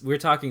is just we're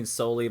talking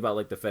solely about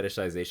like the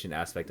fetishization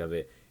aspect of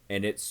it,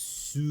 and it's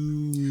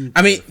super.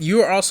 I mean, you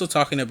were also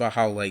talking about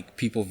how like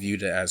people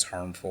viewed it as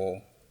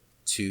harmful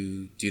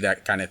to do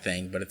that kind of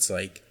thing, but it's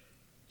like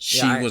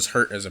she was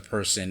hurt as a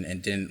person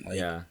and didn't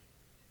like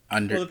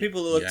under. Well, the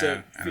people who looked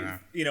at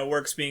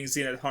works being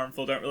seen as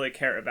harmful don't really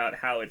care about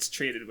how it's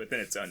treated within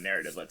its own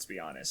narrative. Let's be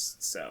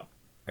honest. So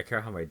I care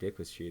how my dick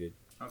was treated.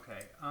 Okay.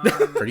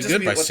 Pretty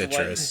good by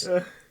Citrus.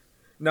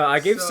 No,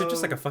 I gave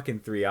Citrus like a fucking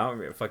 3. I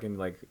don't fucking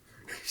like.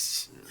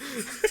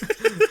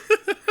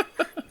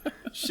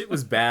 Shit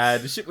was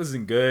bad. Shit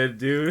wasn't good,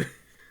 dude.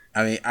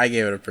 I mean, I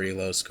gave it a pretty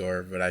low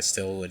score, but I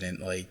still wouldn't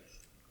like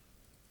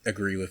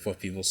agree with what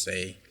people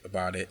say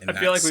about it. I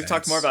feel like we've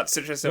talked more about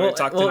Citrus than we've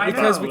talked about.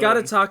 Because we got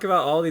to talk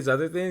about all these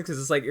other things because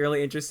it's like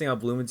really interesting how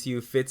Bloom Into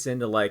You fits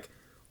into like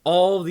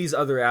all these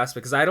other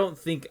aspects. Because I don't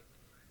think,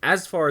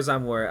 as far as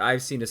I'm aware,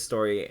 I've seen a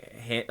story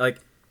like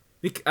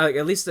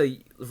at least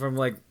from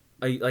like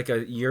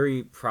a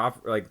Yuri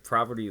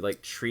property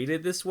like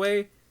treated this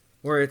way,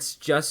 where it's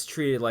just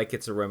treated like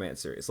it's a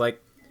romance series.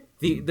 Like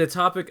the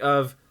topic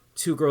of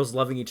two girls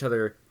loving each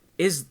other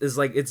is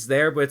like it's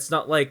there, but it's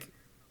not like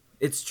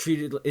it's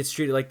treated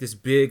like this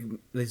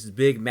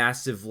big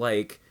massive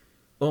like,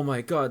 oh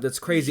my god, that's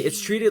crazy.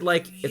 It's treated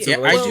like it's a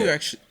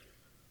relationship.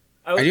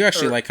 I do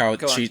actually like how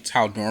it treats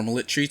how normal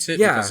it treats it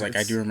because like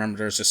I do remember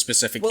there's a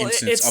specific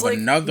instance of like,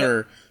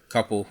 another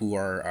couple who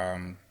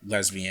are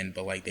lesbian,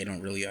 but like they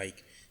don't really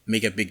like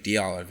make a big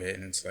deal out of it,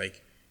 and it's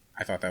like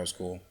I thought that was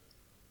cool.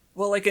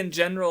 Well, like in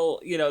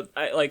general,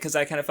 because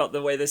I kind of felt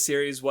the way this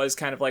series was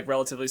kind of like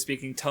relatively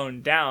speaking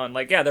toned down.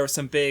 Like, yeah, there were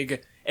some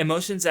big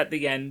emotions at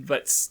the end,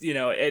 but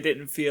it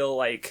didn't feel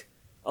like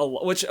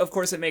which of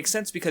course it makes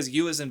sense because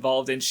Yu is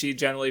involved and she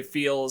generally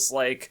feels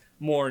like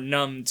more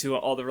numb to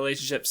all the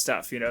relationship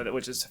stuff,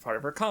 which is part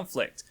of her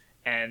conflict.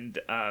 And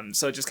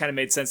so it just kind of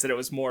made sense that it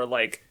was more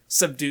like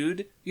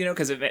subdued,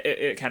 because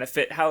it kind of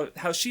fit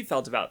how she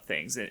felt about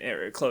things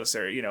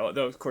closer,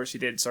 though of course she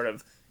did sort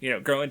of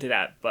grow into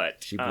that,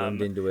 but she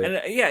bloomed into it.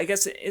 And I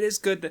guess it is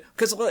good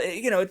because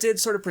it did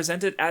sort of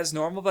present it as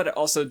normal, but it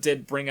also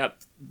did bring up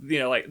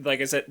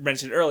like I said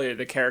mentioned earlier,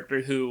 the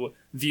character who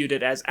viewed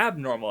it as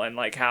abnormal and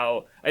like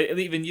how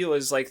even you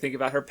was like thinking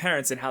about her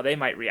parents and how they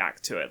might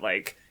react to it,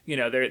 like.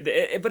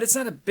 But it's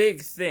not a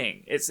big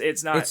thing. It's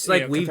not. It's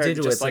like weaved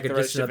into it. It's like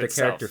just another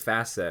itself. Character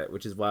facet,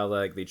 which is why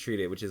like they treat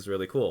it, which is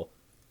really cool.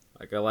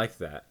 Like I like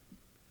that.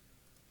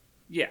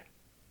 Yeah.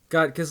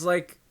 God, because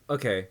like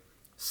okay,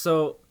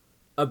 so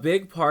a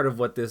big part of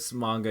what this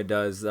manga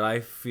does that I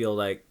feel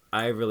like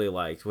I really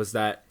liked was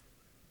that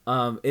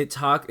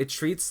it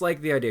treats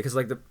like the idea because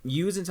like the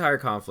Yu's entire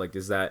conflict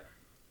is that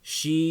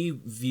she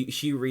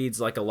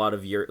reads like a lot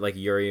of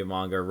Yuri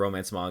manga,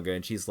 romance manga,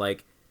 and she's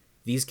like.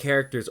 These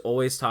characters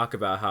always talk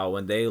about how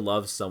when they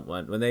love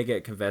someone, when they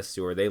get confessed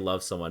to or they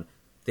love someone,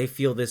 they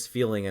feel this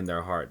feeling in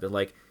their heart. They're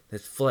like,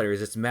 it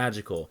flutters, it's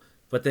magical.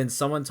 But then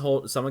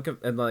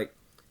and like,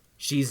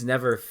 she's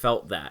never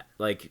felt that.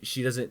 Like,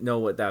 she doesn't know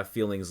what that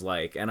feeling's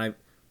like. And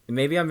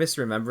maybe I'm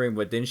misremembering,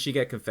 but didn't she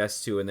get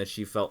confessed to and then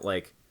she felt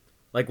like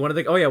one of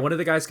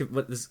the guys,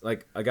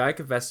 like a guy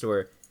confessed to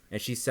her and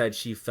she said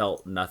she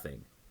felt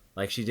nothing.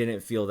 Like, she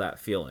didn't feel that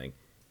feeling.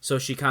 So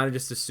she kind of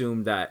just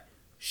assumed that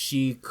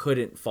she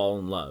couldn't fall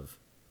in love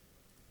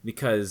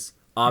because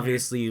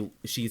obviously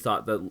she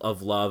thought that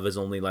of love is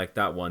only like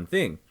that one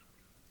thing.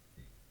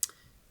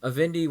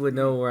 Vindy would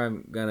know where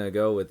I'm gonna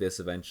go with this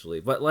eventually,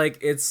 but like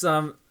it's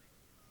with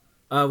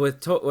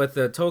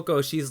the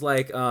Toko, she's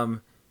like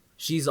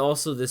she's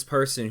also this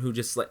person who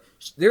just like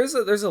there's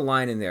a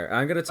line in there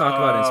I'm gonna talk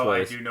about in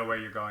spoilers. I do know where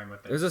you're going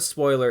with this. There's a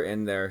spoiler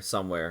in there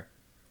somewhere.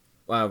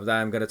 That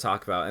I'm gonna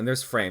talk about, and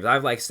there's frames.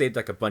 I've like saved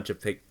like a bunch of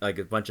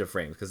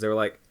frames because they were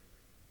like.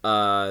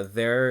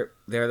 They're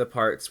the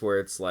parts where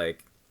it's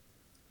like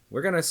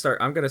I'm gonna start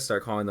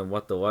calling them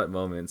WattheWut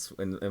moments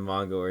in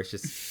manga where it's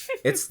just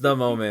it's the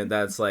moment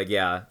that's like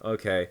yeah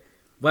okay,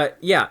 but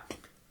yeah,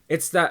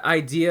 it's that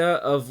idea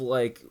of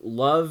like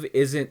love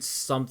isn't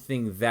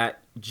something that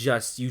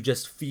you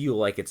just feel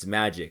like it's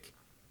magic,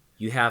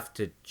 you have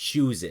to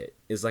choose it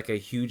is like a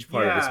huge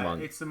part of this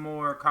manga. It's a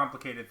more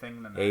complicated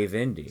thing than that.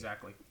 Vindy.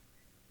 Exactly.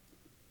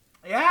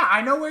 Yeah,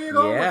 I know where you're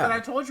going with it. I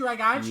told you I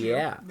got you.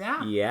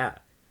 Yeah.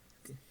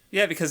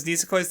 Yeah, because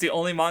Nisekoi is the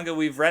only manga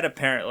we've read,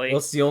 apparently. Well,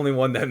 it's the only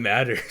one that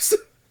matters.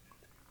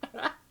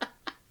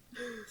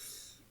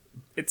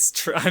 It's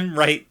true. I'm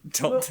right.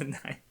 Don't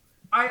deny.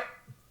 I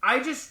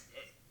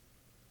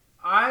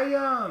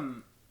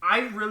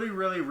really,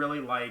 really, really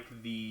like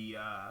the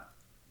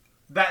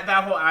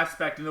that whole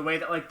aspect and the way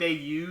that like they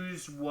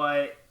use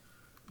what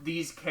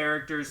these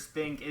characters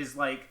think is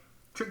like,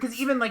 because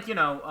even like it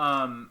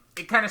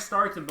kind of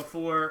starts and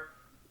before,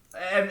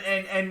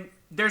 and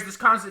there's this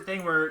constant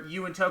thing where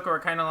you and Toko are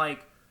kind of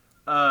like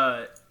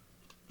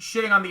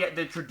shitting on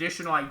the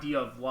traditional idea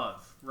of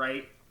love,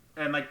 right?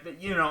 And like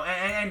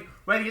and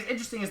what I think is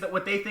interesting is that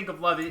what they think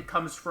of love, it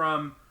comes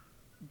from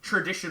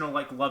traditional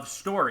like love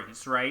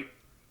stories, right?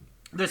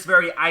 This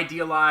very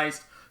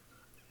idealized,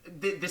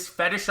 this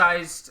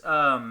fetishized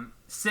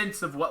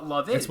sense of what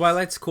love is. That's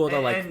why it's cool that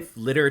like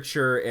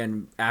literature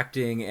and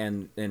acting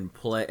and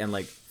play and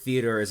like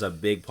theater is a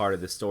big part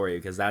of the story,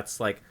 because that's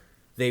like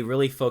they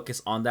really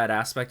focus on that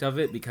aspect of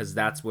it, because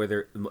that's where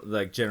their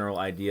like general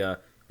idea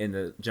in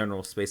the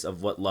general space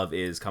of what love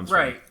is comes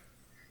from.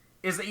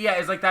 Is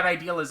like that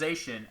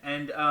idealization,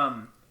 and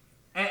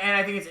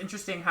I think it's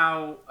interesting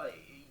how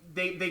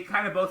they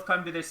kind of both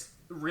come to this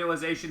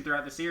realization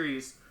throughout the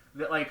series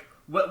that like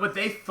what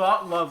they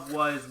thought love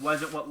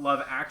wasn't what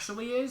love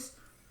actually is,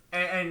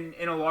 and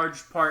in a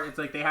large part it's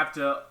like they have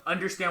to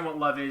understand what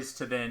love is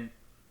to then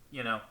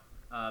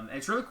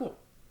it's really cool.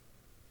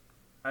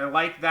 I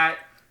like that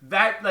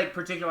like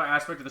particular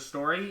aspect of the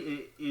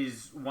story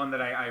is one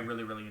that I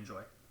really, really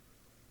enjoy.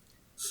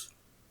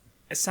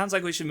 It sounds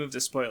like we should move to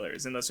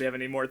spoilers, unless we have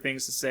any more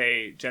things to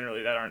say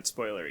generally that aren't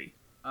spoilery.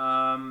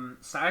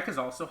 Sayaka's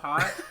also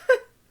hot.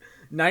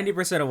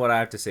 90% of what I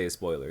have to say is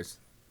spoilers,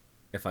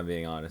 if I'm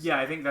being honest. Yeah,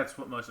 I think that's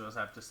what most of us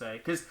have to say,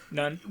 because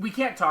None. We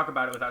can't talk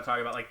about it without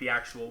talking about like the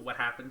actual what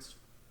happens.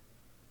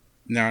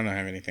 No, I don't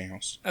have anything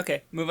else.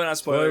 Okay, moving on.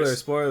 Spoilers.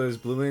 Spoilers,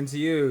 Bloom into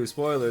you.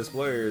 Spoilers,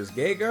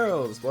 gay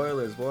girls.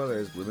 Spoilers,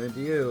 Bloom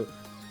into you.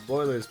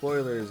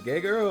 Spoilers,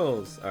 gay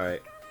girls. All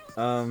right.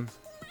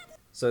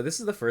 So this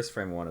is the first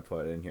frame I want to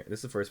put in here. This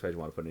is the first page I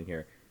want to put in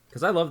here,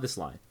 because I love this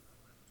line.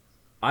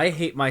 I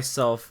hate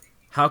myself.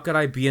 How could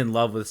I be in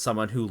love with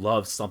someone who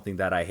loves something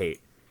that I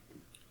hate?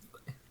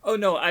 Oh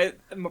no,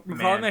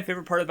 probably my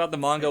favorite part about the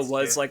manga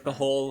was like the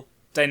whole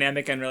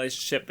dynamic and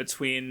relationship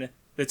between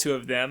the two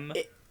of them,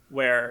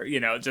 where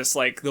just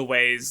like the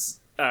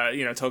ways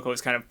Toko is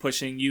kind of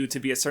pushing you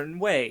to be a certain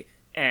way,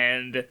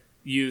 and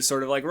you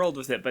sort of like rolled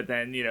with it, but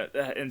then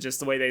and just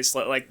the way they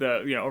like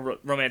the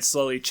romance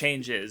slowly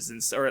changes,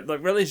 and or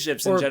like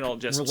relationships in general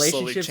just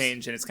slowly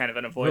change, and it's kind of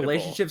unavoidable.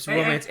 Relationships,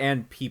 romance,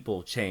 and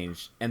people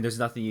change, and there's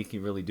nothing you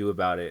can really do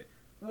about it,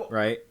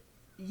 right?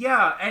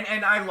 Yeah,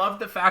 and I love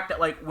the fact that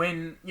like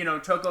when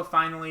Toko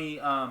finally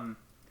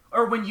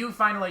or when you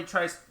finally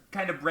tries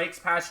kind of breaks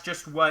past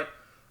just what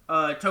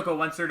Toko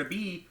wants her to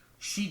be,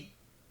 she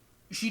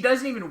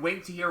doesn't even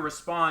wait to hear a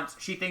response.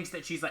 She thinks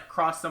that she's like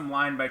crossed some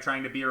line by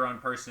trying to be her own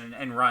person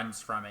and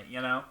runs from it,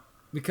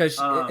 because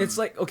it's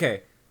like,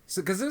 okay,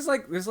 so because there's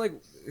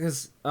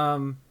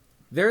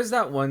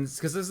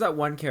that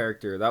one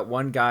character, that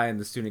one guy in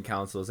the student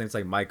council, his name's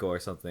like Michael or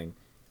something,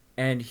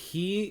 and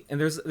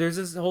there's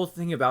this whole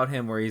thing about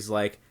him where he's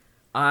like,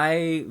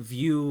 I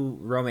view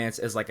romance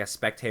as like a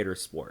spectator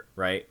sport,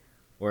 right?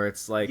 Where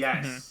it's like,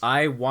 yes.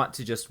 I want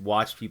to just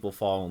watch people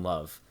fall in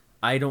love.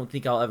 I don't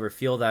think I'll ever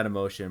feel that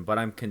emotion, but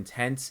I'm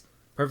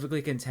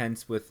perfectly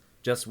content with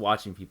just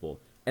watching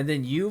people. And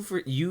then you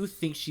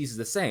think she's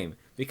the same,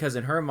 because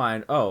in her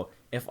mind, oh,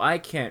 if I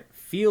can't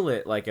feel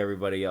it like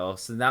everybody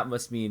else, then that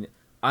must mean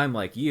I'm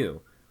like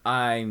you.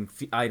 I'm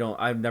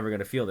never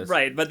gonna feel this.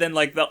 Right, but then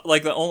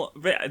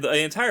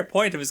the entire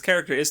point of his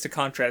character is to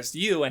contrast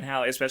you, and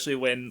how, especially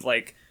when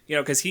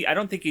because I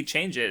don't think he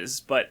changes,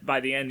 but by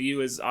the end,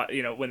 you is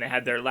when they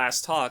had their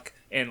last talk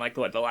in like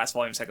the last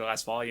volume, second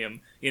last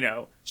volume,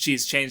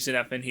 she's changed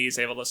enough, and he's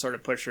able to sort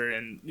of push her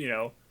and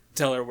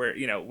tell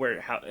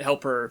her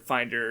help her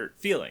find her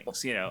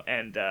feelings,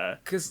 and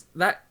because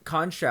that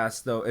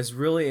contrast though is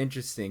really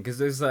interesting, because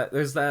there's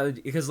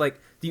that because like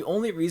the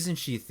only reason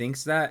she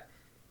thinks that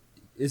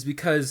is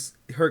because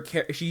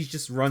she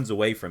just runs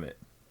away from it.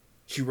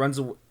 She runs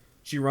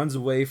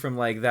away from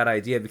like that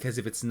idea, because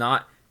if it's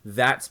not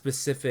that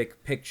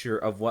specific picture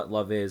of what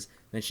love is,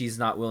 then she's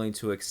not willing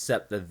to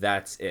accept that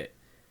that's it.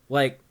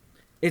 Like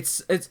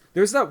it's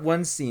there's that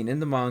one scene in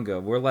the manga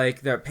where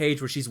like that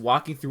page where she's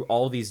walking through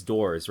all these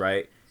doors,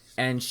 right?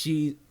 And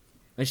she's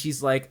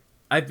like,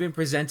 I've been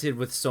presented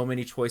with so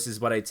many choices,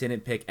 but I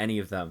didn't pick any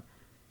of them.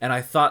 And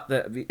I thought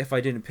that if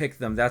I didn't pick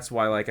them, that's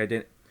why like I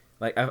didn't.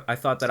 Like, I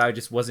thought that I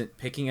just wasn't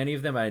picking any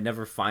of them. I'd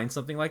never find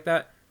something like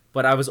that.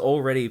 But I was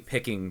already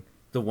picking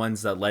the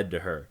ones that led to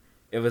her.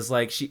 It was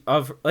like,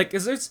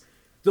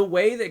 the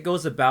way that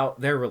goes about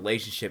their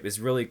relationship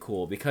is really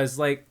cool. Because,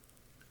 like,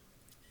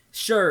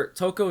 sure,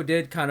 Toko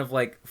did kind of,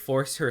 like,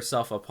 force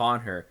herself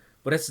upon her.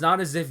 But it's not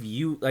as if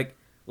you,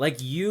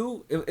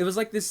 it was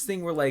like this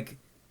thing where,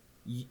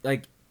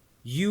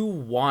 you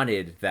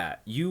wanted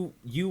that. You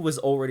was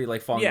already,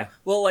 like, falling. Yeah,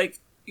 well, like,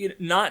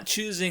 not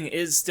choosing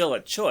is still a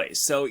choice.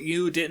 So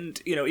you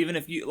didn't, even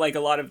if you like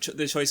a lot of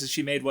the choices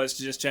she made was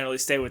to just generally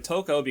stay with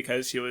Toko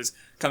because she was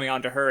coming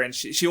on to her and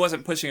she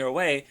wasn't pushing her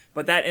away,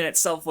 but that in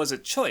itself was a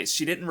choice.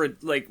 She didn't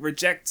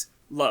reject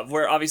love.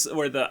 Where I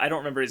don't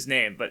remember his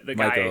name, but the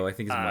Michael, guy, I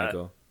think it's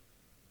Michael.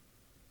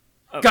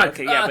 God.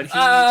 Okay, yeah, but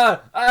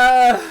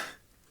he.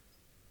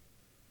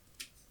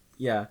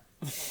 Yeah,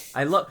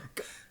 I love.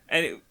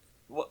 And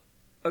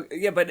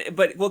yeah, but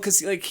well,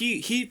 because like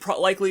he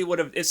likely would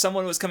have, if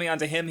someone was coming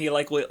onto him, he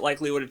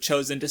likely would have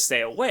chosen to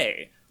stay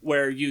away,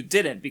 where you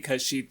didn't,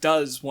 because she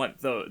does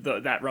want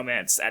that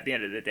romance at the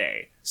end of the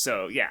day.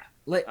 So yeah,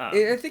 Like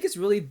I think it's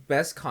really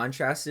best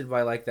contrasted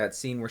by like that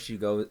scene where she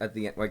goes at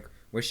the end, like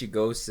where she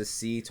goes to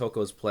see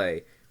Toko's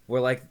play,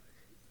 where like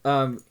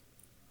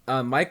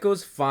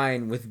Maiko's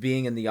fine with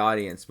being in the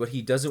audience, but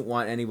he doesn't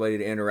want anybody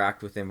to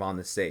interact with him on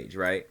the stage,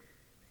 right?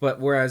 But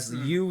whereas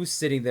you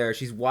sitting there,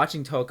 she's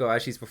watching Toko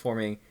as she's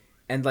performing,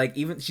 and like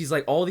even she's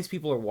like all these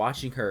people are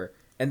watching her,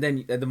 and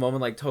then at the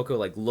moment like Toko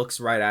like looks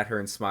right at her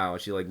and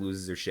smiles, she like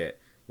loses her shit.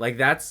 Like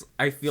that's,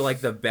 I feel like,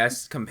 the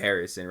best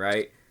comparison,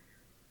 right?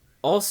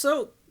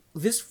 Also,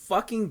 this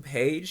fucking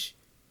page,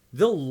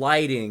 the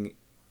lighting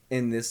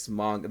in this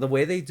manga, the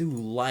way they do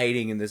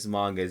lighting in this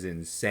manga is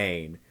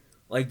insane.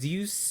 Like, do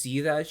you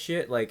see that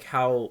shit? Like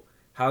how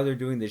they're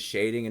doing the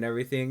shading and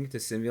everything to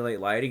simulate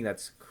lighting?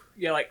 That's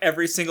yeah, like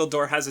every single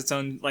door has its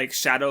own like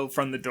shadow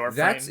from the door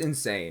frame. That's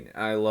insane.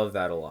 I love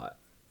that a lot.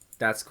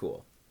 That's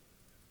cool.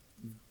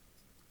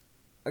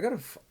 I gotta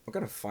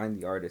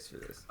find the artist for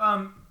this.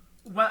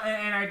 Well,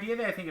 an idea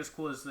that I think is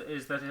cool is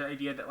that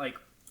idea that, like,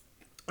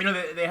 you know,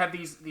 they have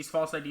these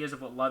false ideas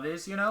of what love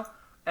is, you know,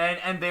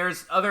 and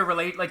there's other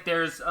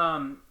there's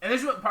and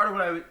this is what part of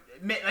what I would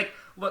admit, like,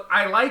 look,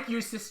 I like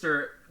your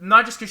sister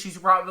not just because she's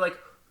like,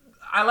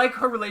 I like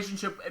her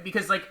relationship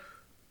because like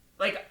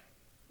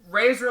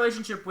Ray's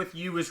relationship with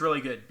you is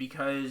really good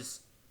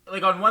because,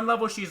 like, on one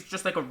level she's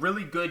just like a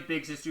really good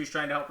big sister who's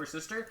trying to help her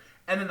sister,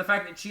 and then the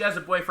fact that she has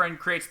a boyfriend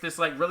creates this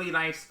like really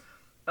nice,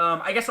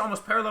 I guess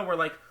almost parallel where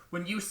like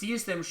when you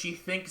sees them she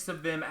thinks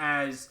of them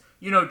as,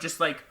 you know,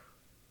 just like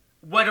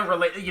what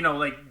a you know,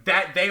 like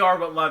that they are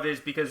what love is,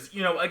 because,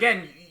 you know,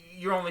 again,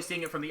 you're only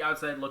seeing it from the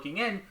outside looking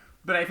in,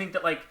 but I think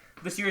that like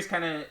the series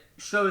kind of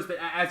shows that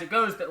as it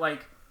goes that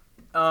like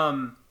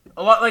a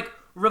lot like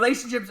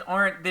relationships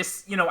aren't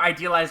this, you know,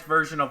 idealized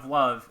version of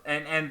love,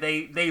 and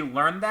they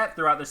learn that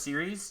throughout the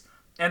series,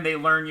 and they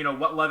learn, you know,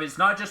 what love is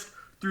not just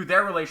through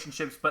their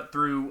relationships but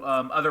through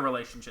other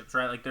relationships,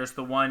 right? Like there's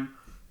the one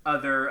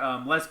other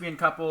lesbian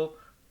couple,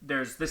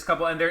 there's this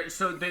couple, and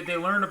they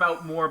learn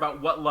more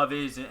about what love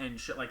is and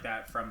shit like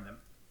that from them.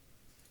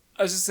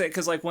 I was just saying,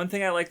 because like one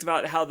thing I liked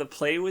about how the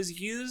play was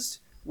used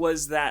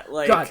was that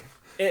like,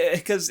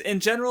 because in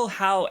general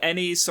how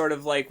any sort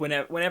of like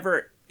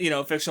whenever you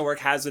know, fictional work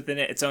has within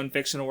it its own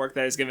fictional work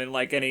that is given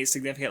like any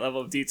significant level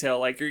of detail,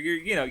 like you're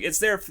you know, it's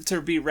there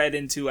to be read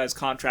into as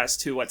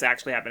contrast to what's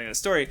actually happening in the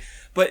story.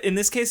 But in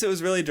this case, it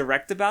was really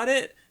direct about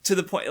it, to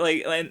the point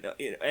like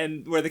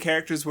and where the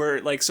characters were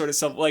like sort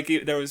of like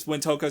there was when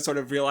Toko sort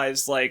of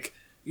realized like,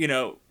 you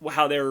know,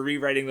 how they were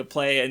rewriting the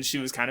play, and she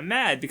was kind of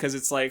mad because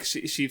it's like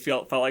she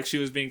felt like she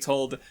was being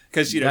told,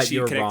 because, you know, she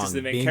connected to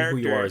the main character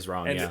who you are is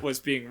wrong, and it was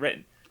being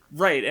written.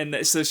 Right,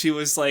 and so she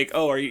was like,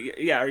 "Oh, are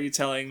you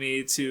telling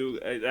me to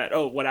that?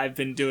 Oh, what I've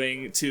been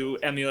doing to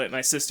emulate my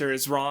sister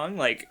is wrong?"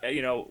 Like,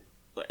 you know,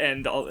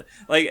 and all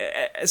like,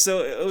 so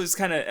it was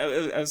kind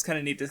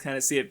of neat to kind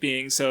of see it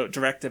being so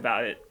direct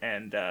about it,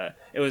 and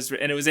it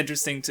was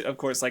interesting to, of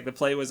course, like the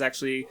play was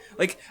actually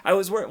like I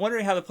was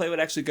wondering how the play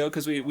would actually go,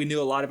 because we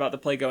knew a lot about the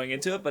play going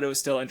into it, but it was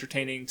still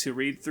entertaining to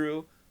read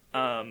through.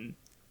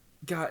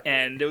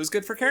 And it was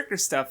good for character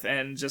stuff,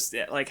 and just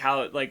like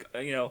how, like,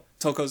 you know,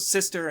 Toko's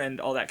sister and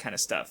all that kind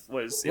of stuff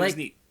was was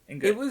neat and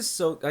good. It was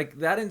so like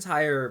that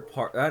entire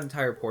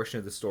portion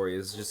of the story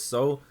is just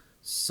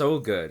so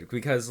good,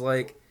 because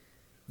like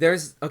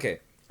there's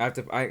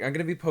I'm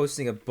gonna be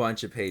posting a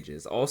bunch of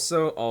pages.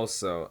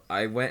 Also,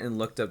 I went and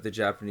looked up the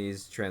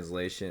Japanese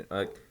translation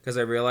because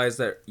I realized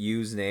that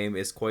Yu's name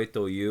is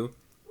Koito Yu,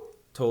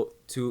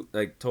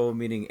 to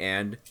meaning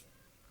and.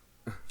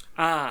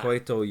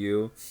 Koito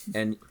Yu,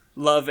 and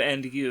love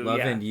and you,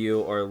 and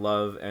you, or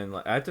love and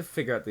I have to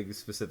figure out the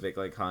specific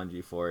like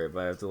kanji for it,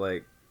 but I have to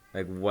like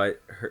what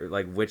her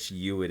which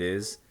you it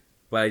is.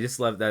 But I just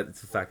love that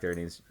it's the fact that her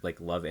name's like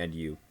love and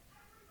you.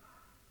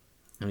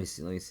 Let me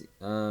see.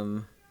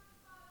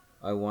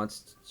 I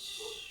want.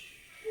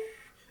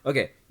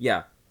 Okay,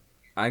 yeah,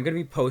 I'm gonna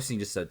be posting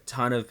just a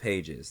ton of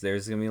pages.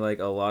 There's gonna be like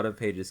a lot of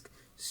pages.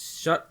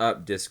 Shut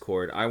up,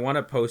 Discord. I want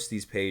to post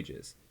these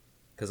pages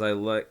because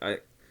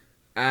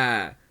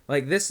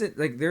like this,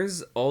 like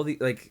there's all the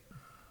like.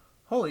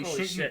 Holy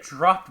shit! You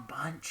dropped a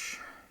bunch.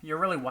 You're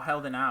really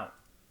wilding out.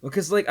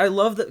 Because like I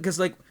love that, because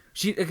like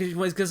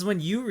because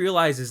when you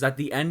realizes that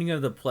the ending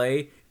of the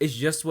play is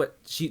just what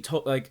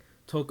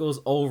Toko's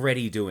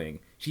already doing.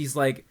 She's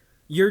like,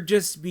 you're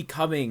just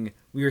becoming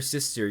your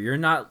sister. You're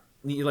not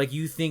like,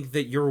 you think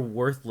that you're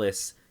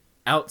worthless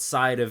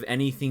outside of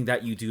anything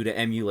that you do to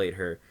emulate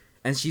her.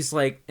 And she's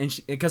like,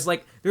 because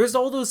like there's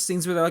all those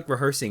things where they're like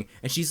rehearsing,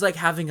 and she's like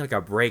having like a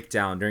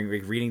breakdown during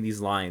like reading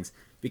these lines,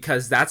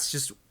 because that's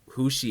just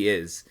who she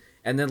is.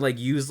 And then like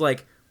Yu's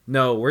like,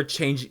 no, we're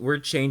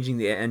changing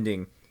the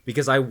ending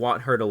because I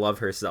want her to love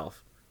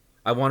herself.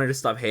 I want her to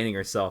stop hating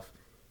herself,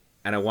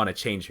 and I want to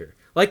change her.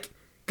 Like,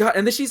 God,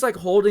 and then she's like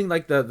holding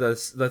like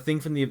the thing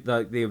from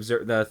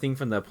the thing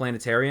from the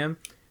planetarium,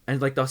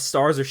 and like the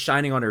stars are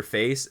shining on her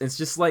face. And it's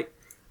just like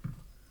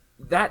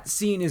that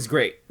scene is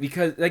great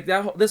because like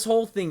this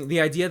whole thing, the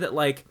idea that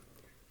like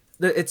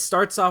it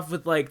starts off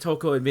with like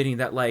Toko admitting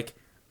that like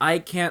I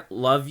can't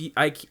love you,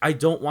 I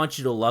don't want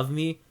you to love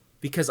me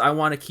because I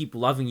want to keep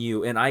loving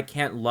you, and I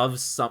can't love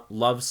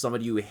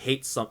somebody who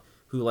hates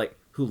who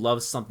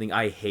loves something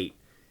I hate.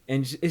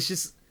 And it's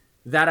just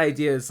that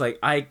idea is like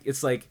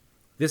it's like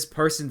this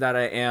person that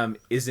I am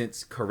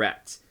isn't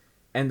correct.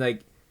 And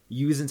like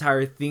Yu's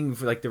entire thing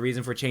for like the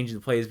reason for changing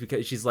the play is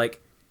because she's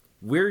like,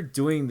 we're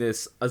doing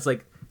this as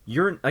like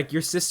your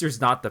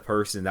sister's not the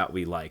person that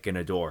we like and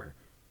adore.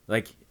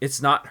 Like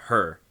it's not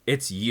her,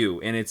 it's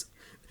you. And it's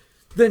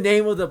the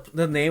name of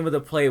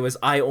the play was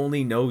I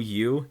Only Know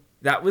You.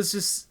 That was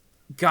just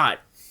God.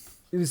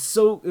 It was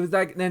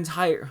like an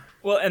entire.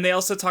 Well, and they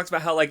also talked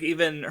about how like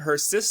even her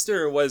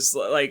sister was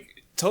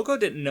like Toko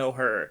didn't know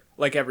her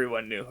like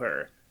everyone knew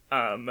her.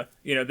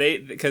 They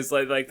because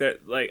there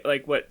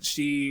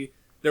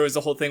was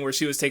the whole thing where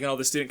she was taking all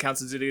the student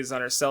council duties on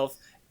herself,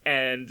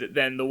 and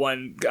then the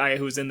one guy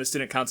who was in the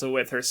student council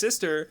with her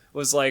sister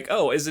was like,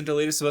 oh, isn't a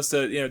leader supposed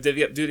to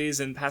divvy up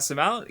duties and pass them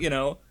out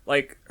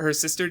like her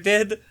sister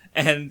did?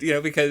 And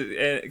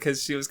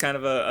because she was kind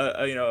of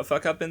a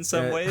fuck up in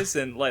some ways,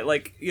 and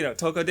like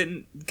Toko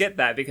didn't get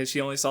that because she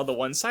only saw the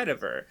one side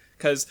of her.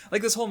 Because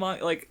like this whole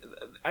like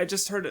I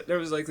just heard there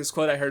was like this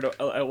quote I heard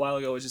a while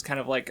ago, which is kind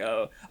of like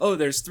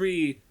there's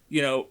three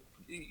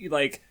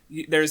like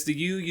there's the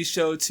you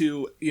show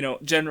to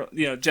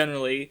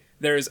generally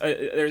there's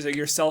a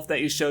yourself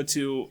that you show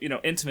to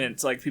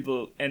intimate like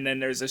people, and then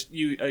there's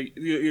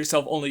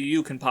yourself only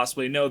you can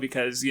possibly know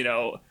because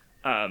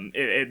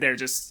that's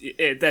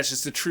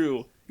just the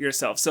true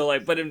yourself. So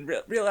like, but in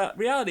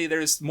reality,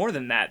 there's more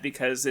than that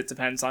because it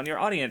depends on your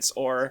audience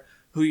or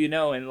who you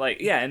know, and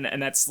like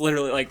and that's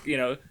literally like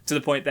to the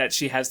point that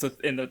she has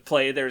in the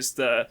play. There's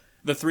the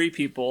three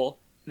people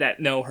that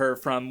know her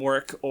from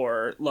work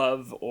or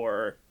love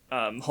or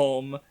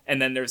home,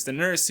 and then there's the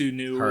nurse who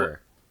knew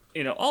her.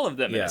 All of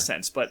them in a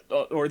sense, but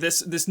or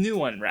this new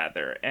one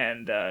rather,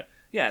 and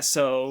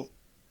so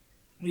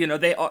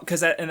they all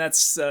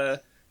that's.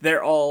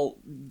 They're all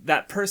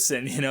that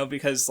person,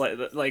 because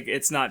like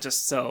it's not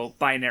just so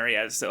binary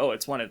as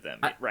it's one of them,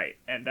 right?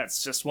 And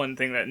that's just one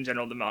thing that in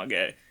general the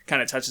manga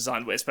kind of touches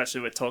on, especially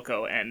with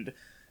Toko and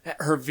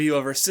her view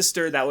of her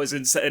sister that was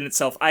in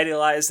itself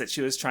idealized, that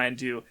she was trying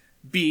to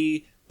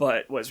be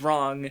but was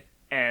wrong,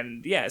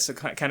 and so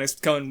kind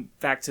of going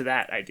back to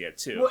that idea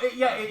too. Well,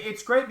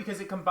 it's great because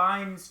it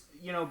combines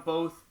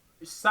both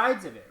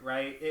sides of it,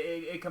 right?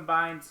 It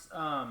combines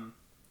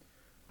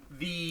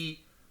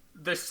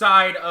the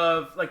side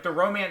of like the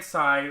romance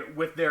side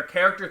with their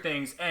character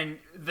things, and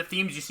the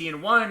themes you see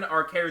in one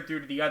are carried through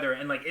to the other,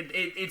 and like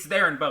it's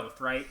there in both,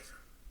 right?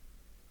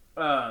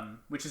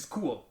 Which is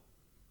cool.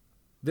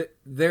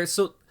 There's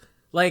so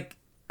like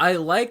I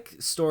like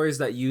stories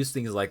that use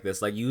things like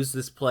this, like use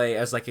this play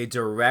as like a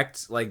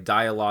direct like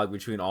dialogue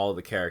between all of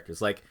the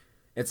characters. Like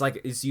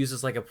it's used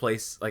as like a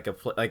place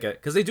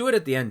because they do it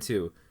at the end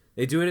too.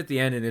 They do it at the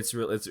end, and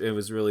it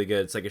was really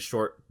good. It's like a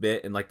short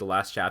bit in like the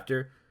last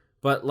chapter,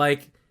 but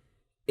like.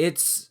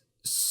 It's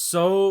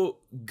so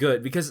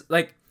good because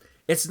like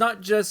it's not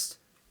just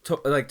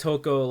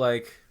Toko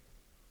like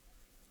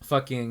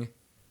fucking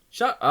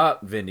shut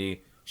up, Vindy.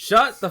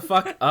 Shut the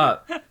fuck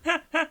up.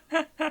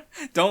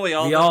 Don't we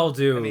all? We all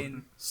do. I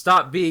mean,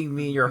 stop being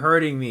mean. You're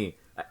hurting me.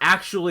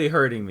 Actually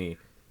hurting me.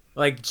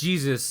 Like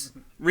Jesus.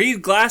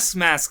 Read Glass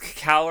Mask,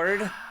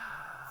 coward.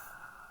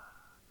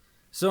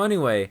 So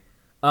anyway,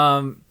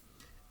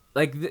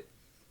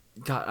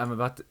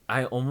 God,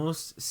 I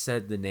almost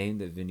said the name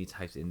that Vinny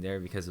typed in there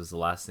because it was the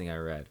last thing I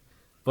read.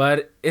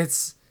 But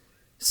it's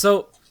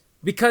so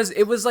because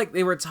it was like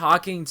they were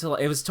talking to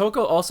it was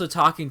Toko also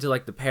talking to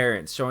like the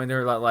parents, showing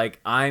her like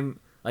I'm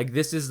like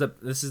this is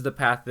the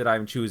path that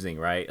I'm choosing,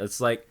 right? It's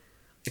like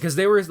because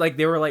they were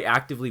like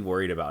actively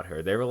worried about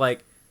her. They were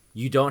like,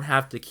 you don't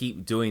have to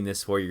keep doing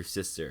this for your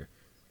sister.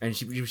 And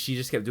she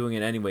just kept doing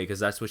it anyway because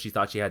that's what she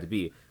thought she had to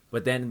be.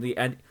 But then in the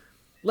end,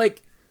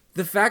 like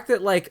the fact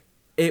that like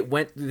it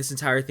went through this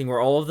entire thing where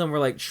all of them were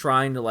like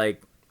trying to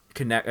like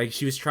connect, like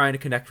she was trying to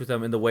connect with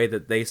them in the way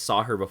that they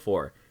saw her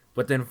before.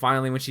 But then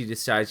finally when she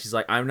decides, she's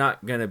like, I'm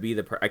not gonna be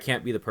I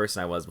can't be the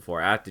person I was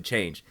before. I have to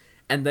change.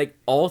 And like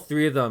all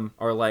three of them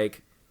are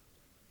like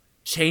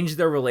change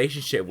their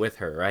relationship with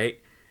her, right?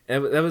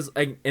 And that was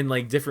like in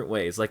like different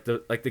ways. Like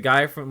the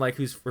guy from like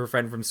who's her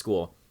friend from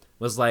school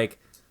was like,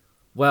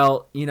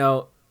 well,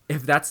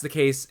 if that's the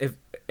case,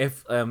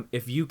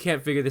 if you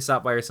can't figure this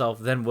out by yourself,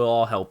 then we'll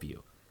all help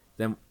you.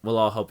 Then we'll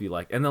all help you.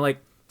 Like, and then like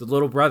the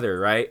little brother,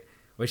 right?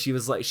 Where she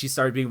was like, she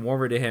started being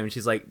warmer to him, and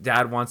she's like,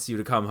 Dad wants you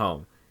to come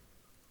home,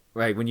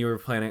 right? When you were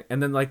planning,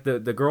 and then like the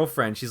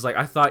girlfriend, she's like,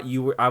 I thought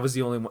I was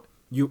the only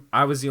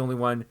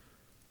one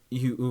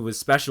who was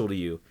special to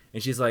you,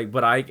 and she's like,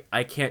 but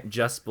I can't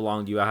just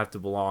belong to you. I have to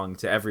belong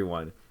to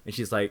everyone. And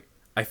she's like,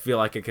 I feel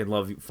like I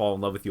can fall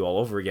in love with you all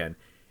over again.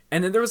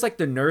 And then there was like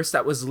the nurse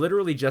that was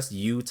literally just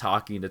you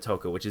talking to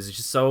Toko, which is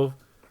just so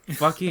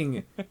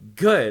fucking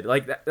good.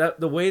 Like that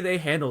the way they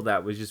handled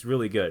that was just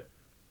really good.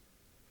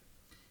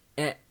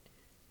 And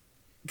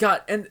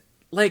God, and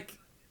like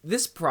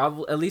this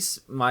probably, at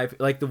least my,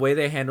 like the way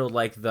they handled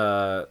like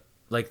the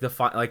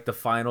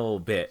final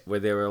bit where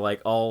they were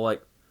like all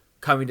like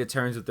coming to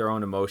terms with their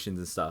own emotions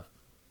and stuff.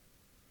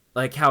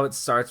 Like how it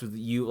starts with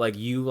you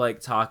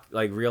talk,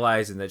 like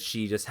realizing that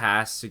she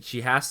has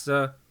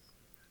to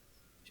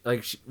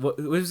like she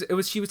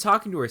was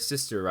talking to her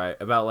sister, right,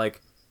 about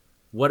like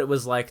what it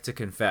was like to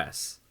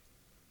confess,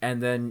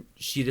 and then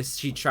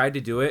she tried to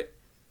do it,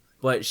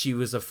 but she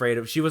was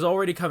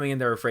already coming in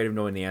there afraid of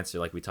knowing the answer,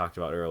 like we talked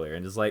about earlier,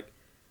 and it's like,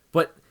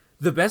 but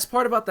the best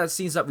part about that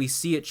scene is that we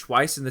see it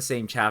twice in the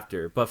same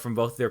chapter, but from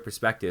both their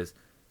perspectives,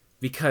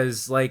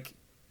 because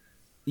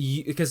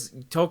because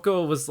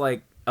Toko was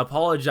like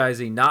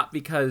apologizing not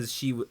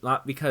because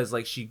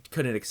like she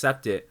couldn't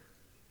accept it,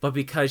 but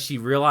because she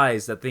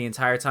realized that the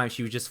entire time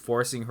she was just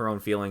forcing her own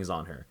feelings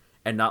on her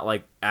and not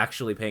like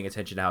actually paying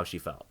attention to how she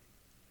felt.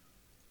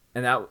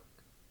 And that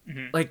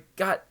like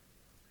God,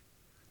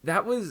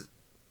 that was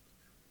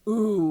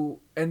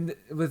and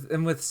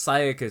with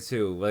Sayaka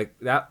too, like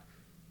that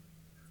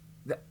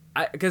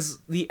because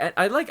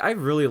I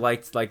really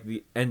liked like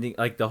the ending,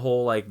 like the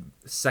whole like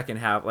second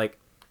half, like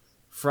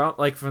from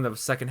the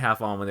second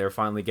half on when they were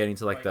finally getting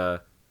to like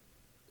the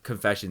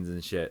confessions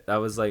and shit. That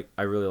was like,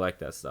 I really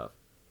liked that stuff.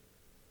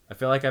 I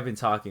feel like I've been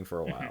talking for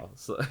a while.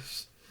 So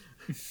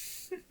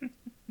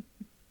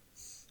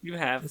You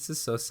have. this is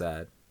so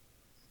sad.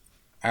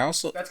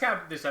 That's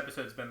kind of this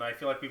episode's been. I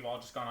feel like we've all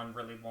just gone on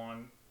really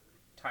long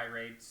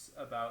tirades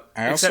about.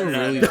 I also Except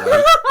really like.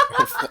 I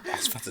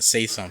was about to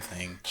say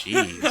something.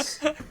 Jeez.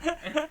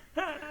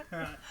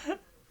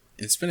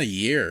 It's been a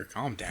year.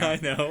 Calm down. I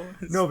know.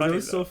 No, but it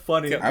was so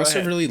funny. I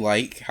also really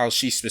like how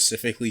she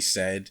specifically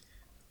said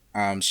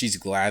she's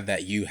glad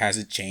that you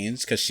hasn't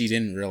changed, because she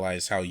didn't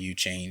realize how you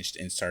changed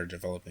and started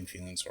developing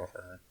feelings for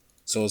her.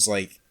 So it's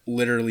like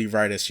literally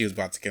right as she was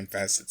about to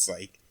confess, it's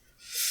like,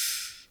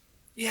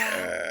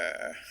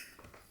 yeah.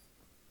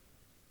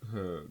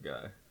 Oh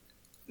god.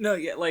 No,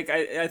 yeah, like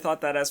I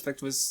thought that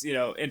aspect was, you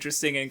know,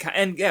 interesting,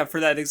 and yeah, for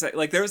that exact,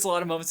 like there was a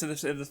lot of moments in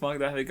this manga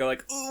that I had to go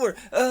like ooh,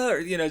 or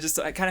you know, just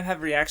I kind of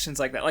have reactions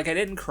like that. Like I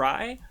didn't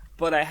cry,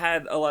 but I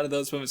had a lot of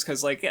those moments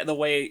because like, yeah, the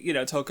way, you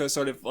know, Toko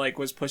sort of like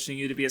was pushing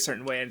you to be a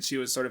certain way, and she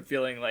was sort of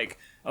feeling like,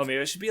 oh,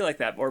 maybe I should be like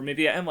that, or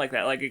maybe I am like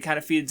that. Like it kind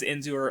of feeds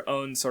into her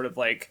own sort of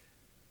like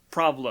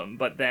problem,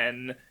 but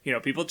then, you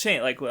know, people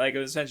change, like it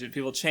was mentioned,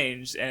 people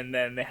changed, and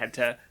then they had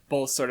to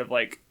both sort of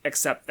like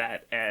accept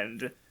that,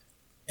 and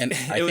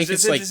it was just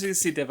it's interesting like, to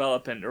see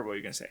development. Or what were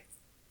you gonna say?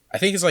 I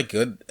think it's like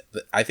good.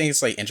 I think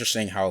it's like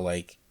interesting how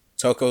like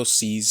Toko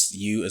sees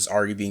you as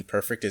already being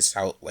perfect, as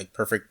how like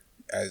perfect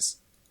as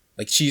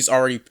like she's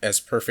already as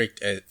perfect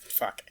as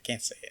I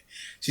can't say it.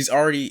 She's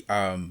already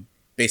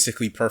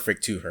basically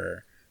perfect to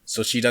her,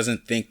 so she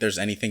doesn't think there's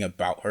anything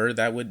about her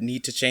that would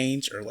need to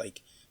change or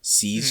like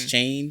sees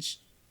change.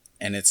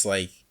 And it's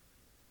like,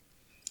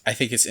 I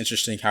think it's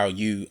interesting how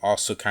you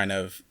also kind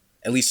of,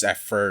 at least at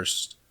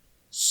first,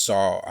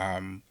 saw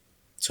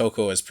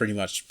Toko as pretty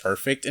much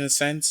perfect in a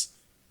sense,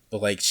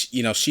 but like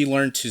you know, she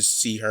learned to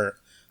see her,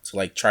 to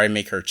like try to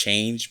make her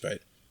change,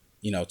 but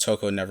you know,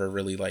 Toko never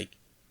really like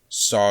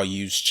saw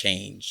you's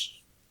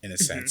change in a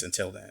sense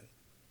until then.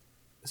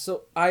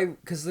 So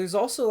because there's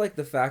also like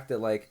the fact that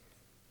like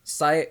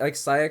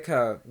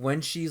Sayaka,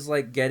 when she's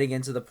like getting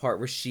into the part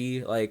where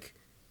she like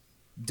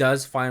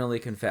does finally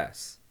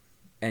confess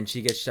and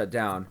she gets shut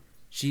down,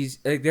 she's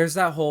like, there's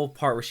that whole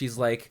part where she's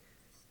like,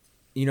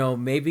 you know,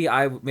 maybe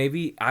I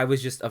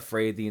was just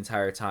afraid the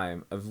entire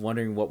time, of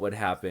wondering what would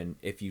happen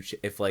if you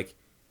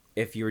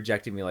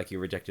rejected me like you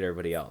rejected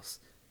everybody else.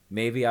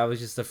 Maybe I was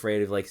just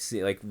afraid of like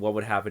what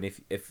would happen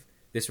if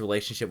this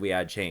relationship we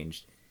had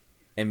changed,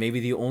 and maybe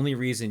the only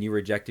reason you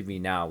rejected me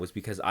now was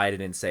because I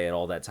didn't say it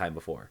all that time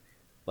before.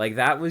 Like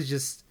that was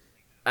just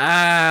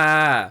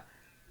like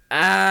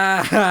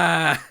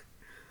I'm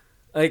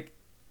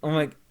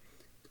like,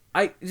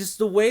 I just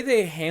the way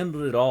they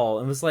handled it all,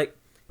 and was like,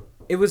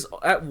 it was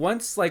at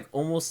once like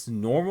almost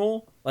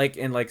normal, like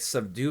and like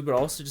subdued, but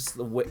also just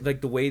the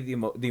way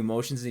the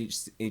emotions in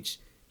each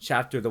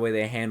chapter, the way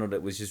they handled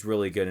it was just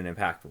really good and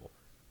impactful.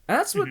 And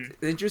that's what's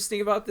interesting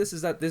about this,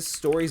 is that this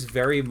story is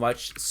very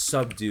much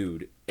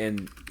subdued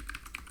and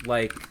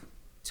like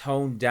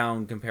toned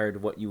down compared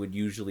to what you would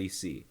usually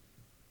see,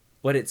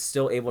 but it's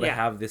still able to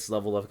have this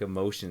level of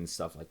emotion and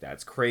stuff like that.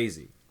 It's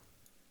crazy.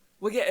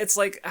 Well, yeah, it's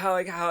like how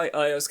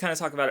I was kind of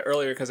talking about it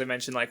earlier, because I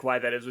mentioned like why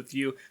that is with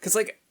you, because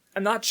like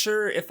I'm not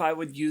sure if I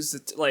would use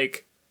it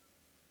like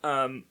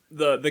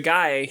the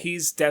guy,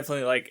 he's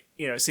definitely like,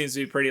 you know, seems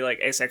to be pretty like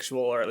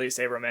asexual, or at least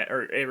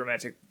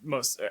aromantic,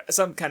 most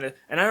some kind of,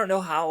 and I don't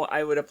know how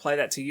I would apply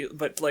that to you,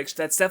 but like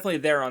that's definitely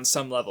there on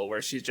some level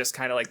where she just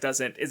kind of like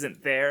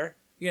isn't there,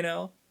 you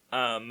know.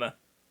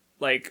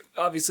 Like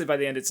obviously by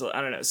the end it's,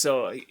 I don't know,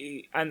 so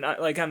I'm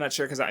not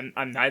sure, because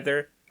I'm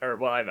neither. or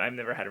well, I've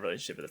never had a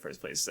relationship in the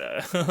first place,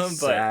 but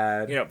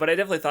Sad. but I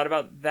definitely thought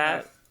about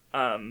that.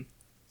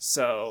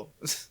 So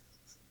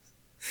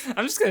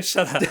I'm just gonna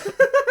shut up.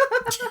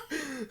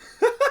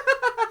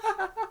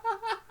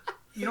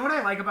 You know what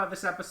I like about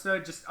this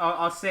episode? Just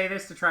I'll say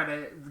this to try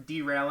to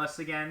derail us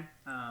again.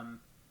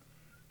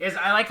 Is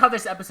I like how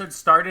this episode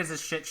started as a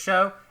shit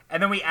show,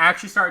 and then we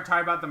actually started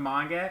talking about the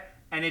manga,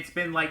 and it's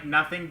been like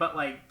nothing but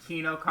like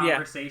Kino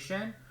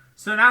conversation. Yeah.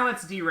 So now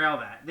let's derail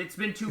that. It's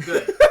been too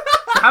good. So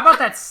how about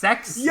that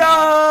sex scene?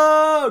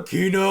 Yo,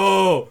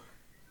 Kino.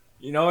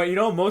 You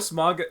know most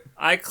manga.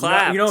 I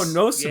clapped.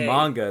 Most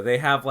manga they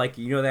have like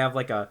they have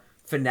like a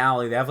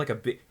finale. They have like a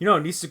big.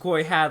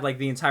 Nisekoi had like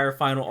the entire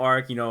final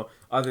arc.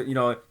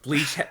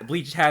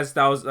 Bleach has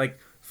like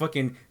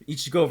fucking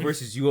Ichigo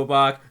versus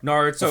Yubak.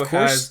 Naruto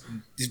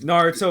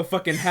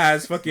fucking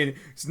has fucking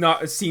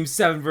Team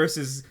 7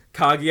 versus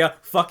Kaguya.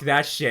 Fuck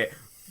that shit.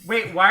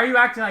 Wait, why are you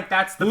acting like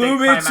that's the Bloom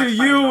big climax into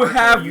you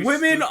have you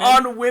women stupid?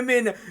 on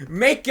women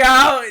make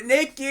out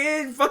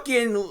naked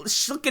fucking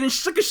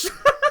shooking.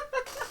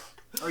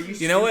 Are you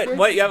You know what?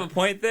 What, you have a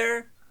point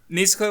there?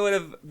 Nisekoi would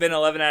have been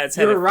 11 out of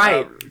 10. You're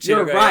right.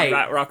 You're right.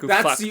 Raku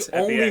That's the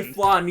only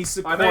flaw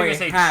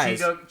Nisekoi has.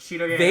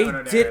 They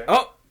did.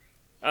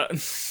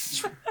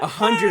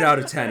 100 out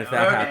of 10 if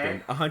that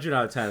happened. 100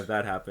 out of 10 if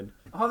that happened.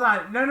 Hold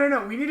on.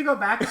 No. We need to go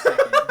back a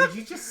second.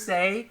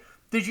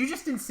 Did you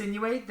just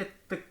insinuate that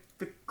the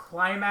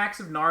climax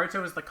of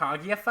Naruto was the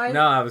Kaguya fight?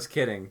 No, I was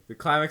kidding. The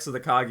climax of the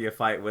Kaguya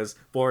fight was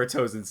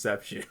Boruto's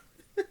inception.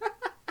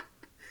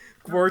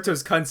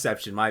 Boruto's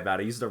conception, my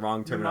bad. I used the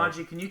wrong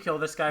terminology. Nunmanji, can you kill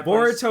this guy, please?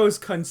 Boruto's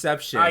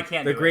conception. I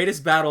can't The do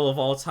greatest battle of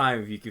all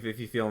time, if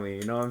you feel me.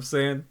 You know what I'm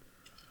saying?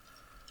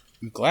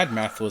 I'm glad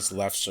Math was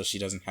left so she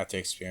doesn't have to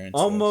experience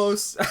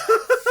almost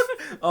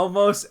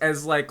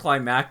as like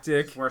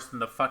climactic. It's worse than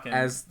the fucking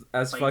as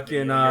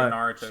fucking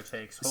Naruto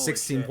takes.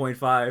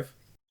 16.5.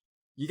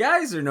 You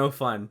guys are no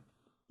fun.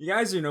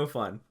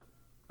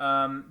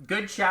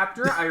 Good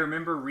chapter. I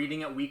remember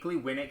reading it weekly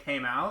when it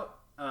came out.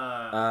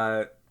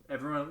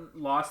 Everyone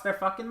lost their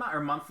fucking mind, or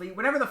monthly,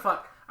 whatever the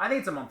fuck. I think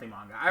it's a monthly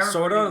manga. I remember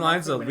Sword Art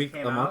Online's a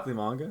monthly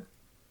manga.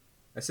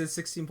 I said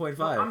 16.5.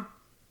 Well,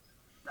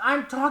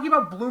 I'm talking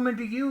about Bloom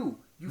into You.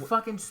 You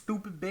fucking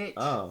stupid bitch.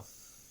 Oh.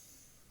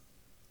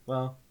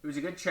 Well. It was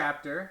a good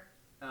chapter.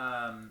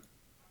 What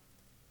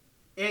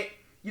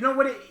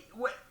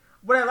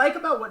I like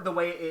about the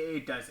way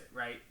it does it,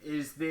 right,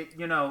 is that,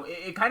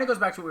 it kind of goes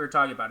back to what we were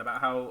talking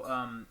about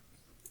how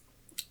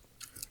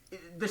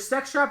the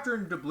sex chapter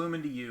in The Bloom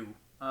into You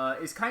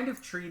is kind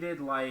of treated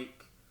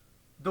like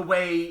the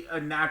way a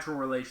natural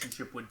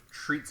relationship would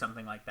treat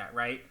something like that,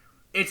 right?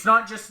 It's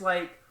not just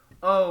like,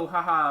 oh,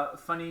 haha,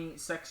 funny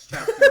sex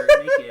chapter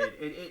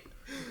naked.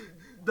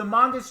 The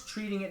manga's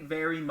treating it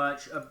very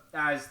much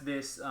as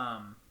this,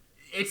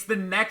 it's the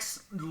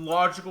next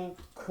logical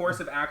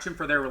course of action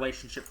for their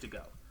relationship to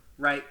go,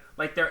 right?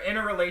 Like, they're in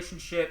a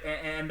relationship,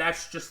 and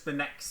that's just the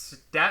next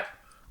step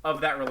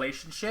of that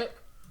relationship.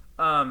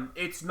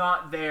 It's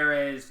not there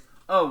as,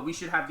 oh, we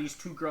should have these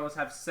two girls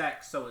have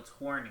sex, so it's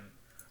horny.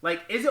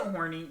 Like, is it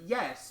horny?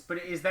 Yes. But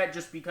is that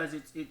just because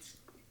it's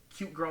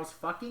cute girls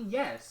fucking?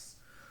 Yes.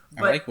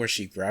 But, I like where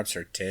she grabs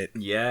her tit.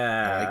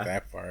 Yeah. I like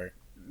that part.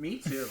 Me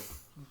too.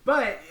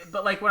 But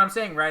like what I'm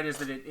saying, right, is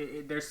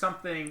that there's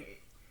something.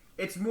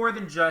 It's more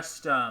than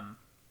just y'all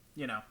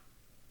know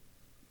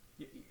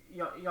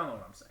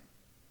what I'm saying.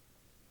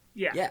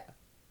 Yeah. Yeah.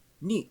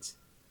 Neat.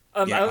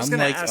 I was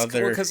gonna ask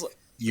other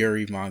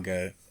Yuri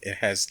manga, it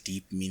has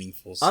deep,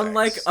 meaningful sex.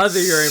 Unlike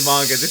other Yuri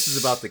manga, this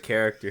is about the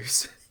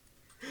characters.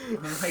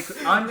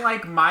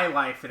 Unlike my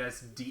life, it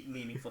has deep,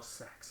 meaningful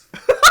sex.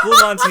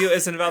 Bloom Onto You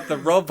isn't about the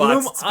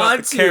robots, it's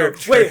about the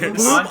characters. Wait,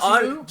 Bloom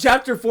on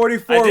Chapter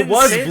 44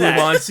 was Bloom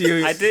Onto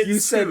You. I didn't. You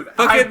said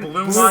fucking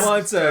Bloom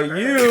Onto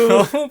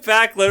You. Go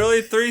back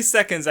literally 3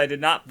 seconds. I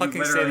did not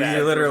fucking say that.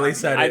 You literally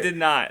said it. I did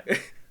not.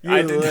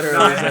 You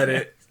literally said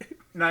it.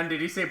 None,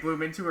 did he say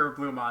Bloom Into or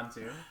Bloom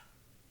Onto?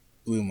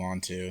 Bloom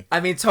Onto. I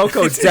mean,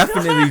 Toko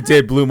definitely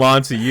did Bloom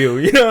Onto You.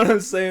 You know what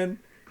I'm saying?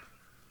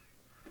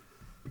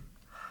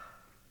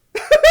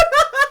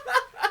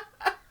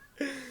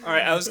 All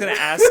right, I was gonna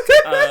ask.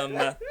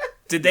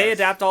 Did they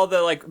adapt all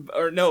the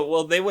or no?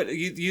 Well, they would.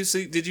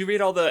 Did you read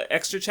all the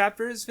extra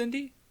chapters,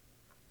 Vindy?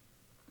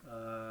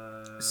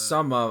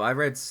 Some of I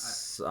read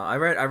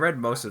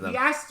most of them. He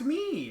asked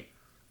me.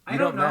 I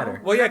don't know.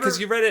 matter. Well, yeah,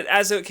 because you read it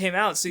as it came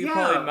out, so you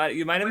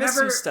probably might have missed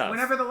some stuff.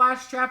 Whenever the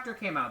last chapter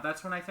came out,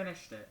 that's when I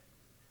finished it.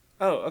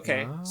 Oh,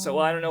 okay. So,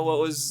 I don't know what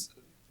was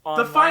on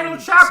the final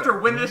chapter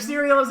when the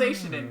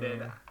serialization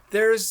ended.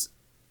 There's.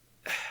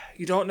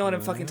 You don't know what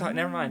I'm fucking talking.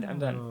 Never mind. I'm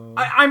done.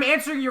 I'm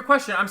answering your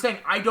question. I'm saying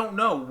I don't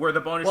know where the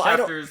bonus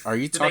chapters. Are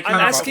you talking I'm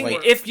about asking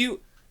if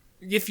you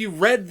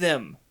read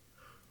them.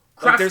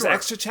 Like, there's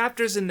extra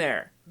chapters in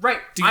there. Right.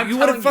 You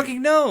would have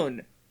fucking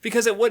known,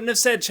 because it wouldn't have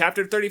said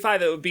chapter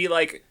 35. It would be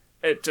like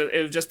it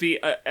would just be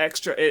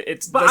extra.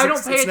 It's but I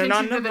don't pay they're attention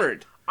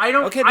non-numbered. I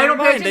don't. Okay, I never don't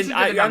pay mind. attention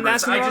Then to the I'm numbers.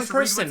 asking I the wrong just read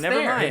person. what's Never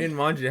there. mind. Hey,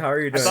 Nunmanji, how are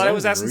you I doing? thought I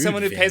was asking Rude,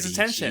 someone who pays Vindy,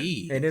 attention.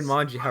 jeez. Hey,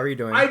 Nunmanji, how are you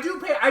doing? I do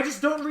pay. I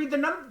just don't read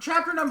the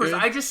chapter numbers.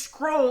 Good. I just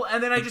scroll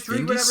and then I just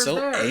read Vindy's whatever's so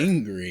there.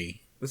 angry.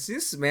 Listen,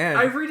 this man.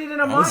 I read it in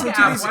a Listen manga to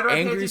app. these Why do I pay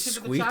angry attention to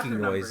the squeaking chapter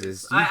numbers?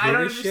 noises. Do you I hear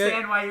don't this shit?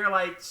 understand why you're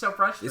like so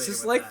frustrated. This is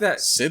with like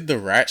that. Sid the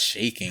rat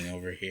shaking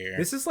over here.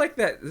 This is like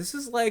that. This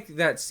is like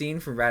that scene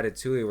from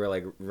Ratatouille where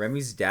like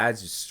Remy's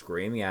dad's just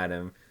screaming at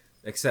him.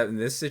 Except in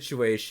this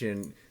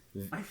situation,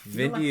 I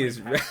feel Vindy like is.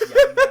 my dad's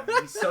yelling at me.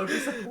 He's so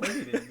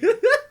disappointed in me.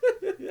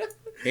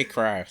 Hey,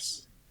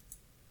 Crafts.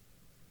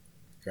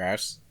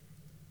 Crafts?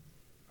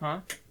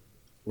 Huh?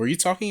 Were you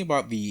talking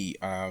about the,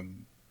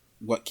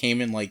 what came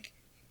in, like,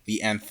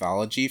 the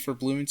anthology for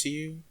Bloom to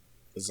You?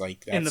 Because,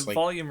 like, that's, In the like...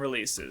 volume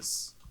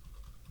releases.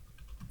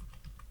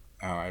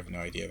 Oh, I have no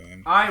idea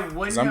then. I wouldn't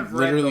Because I'm have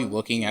read literally the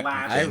looking at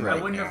last. the thing I right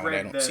wouldn't now have and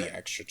I read don't see the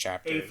extra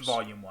chapters. 8th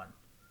volume one,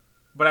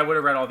 but I would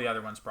have read all the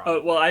other ones probably.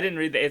 Oh well, I didn't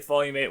read the 8th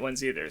volume 8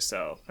 ones either,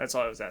 so that's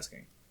all I was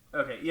asking.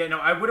 Okay, yeah, no,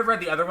 I would have read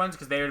the other ones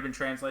because they would have been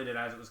translated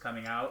as it was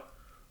coming out.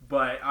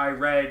 But I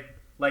read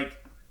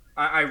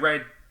I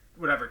read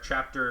whatever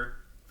chapter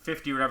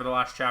 50, whatever the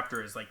last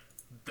chapter is, like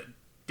the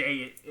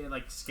day it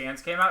like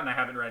scans came out, and I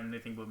haven't read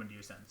anything Bloom into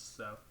You since.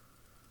 So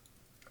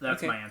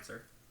that's Okay. my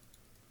answer.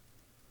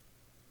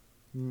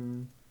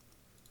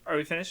 Are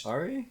we finished?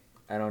 Are we?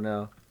 I don't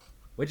know.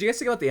 What'd you guys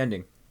think about the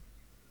ending?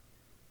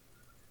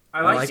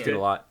 I liked liked it a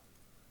lot.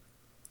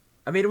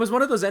 I mean, it was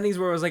one of those endings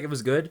where it was like it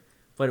was good,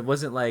 but it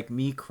wasn't like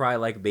me cry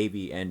like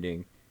baby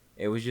ending.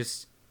 It was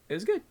just it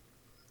was good.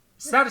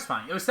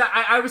 Satisfying. It was.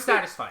 I was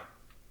satisfied.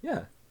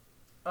 Yeah.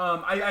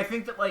 I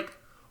think that like,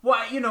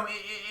 well, you know,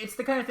 it's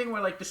the kind of thing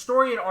where like the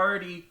story had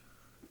already,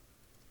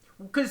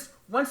 because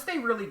once they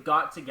really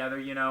got together,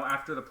 you know,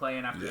 after the play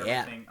and after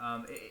everything,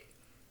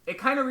 it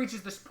kind of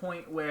reaches this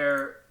point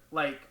where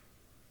like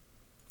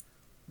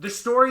the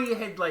story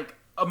had like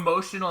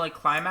emotionally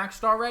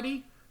climaxed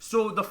already,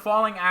 so the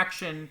falling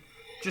action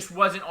just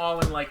wasn't all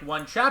in like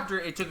one chapter.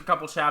 It took a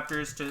couple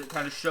chapters to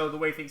kind of show the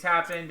way things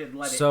happened and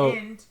let it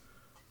end.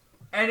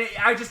 And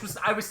I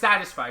was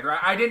satisfied, right?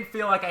 I didn't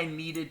feel like I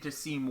needed to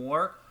see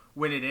more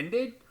when it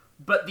ended,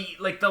 but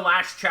the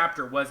last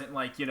chapter wasn't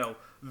like, you know,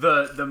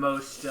 the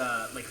most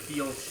like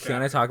feels chapter.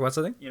 Can I talk about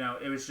something? You know,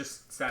 it was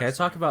just satisfying. Can I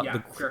talk about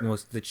sure.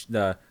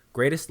 the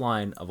greatest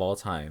line of all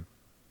time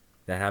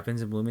that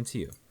happens in Bloom Into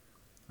You?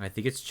 I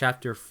think it's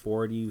chapter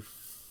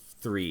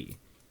 43,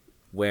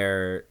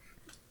 where,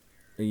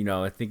 you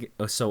know, I think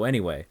so.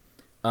 Anyway,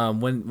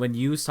 when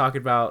Yu's talking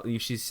about,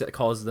 she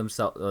calls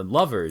themselves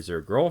lovers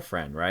or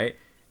girlfriend, right?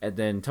 And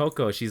then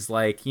Toko, she's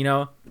like, you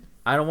know,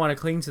 I don't want to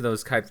cling to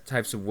those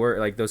types of words,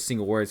 like those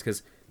single words,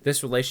 because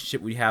this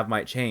relationship we have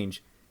might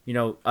change. You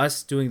know,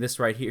 us doing this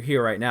right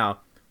here right now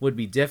would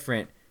be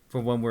different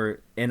from when we're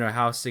in a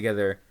house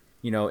together,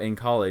 you know, in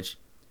college.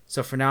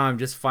 So for now, I'm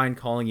just fine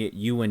calling it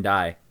you and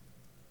I.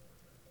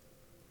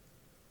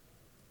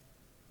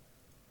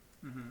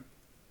 Mm-hmm.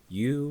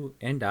 You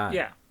and I.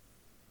 Yeah.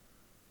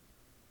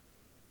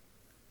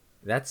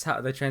 That's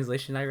how the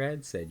translation I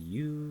read said,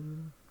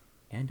 you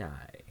and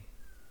I.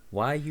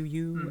 Why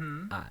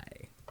you, I.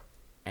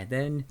 And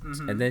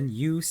then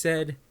you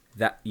said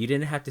that you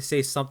didn't have to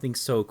say something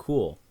so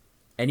cool.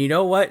 And you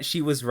know what?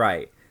 She was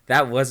right.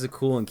 That was a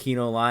cool and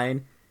Kino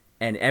line.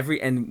 And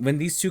when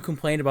these two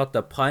complain about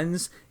the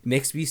puns, it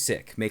makes me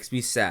sick, makes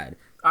me sad.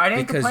 I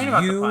didn't because complain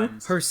about you the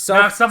puns. herself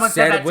now, if someone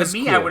said that it was to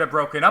me, cool. I would have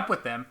broken up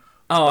with them.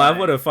 Oh, I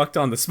would have fucked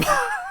on the spot.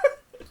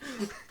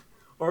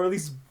 Or at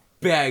least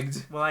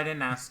begged. Well, I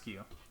didn't ask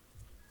you.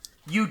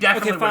 You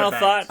definitely Okay, final would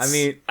have begged. thoughts. I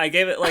mean, I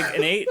gave it like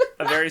an 8,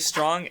 a very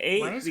strong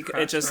 8. Why is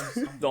It just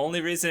the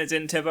only reason it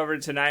didn't tip over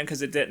to 9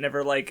 because it didn't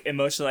never like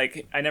emotionally,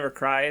 like I never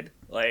cried.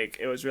 Like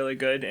it was really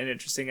good and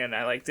interesting and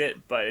I liked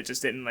it, but it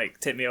just didn't like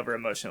tip me over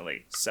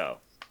emotionally. So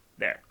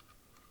there.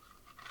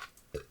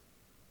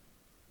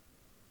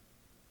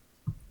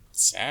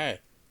 Sad.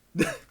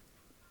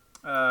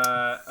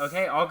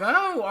 Okay, I'll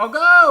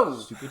go.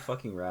 stupid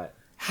fucking rat.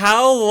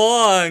 How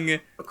long do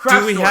we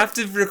Craftsdwarf. have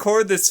to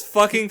record this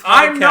fucking podcast?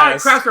 I'm not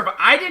Craftsdwarf.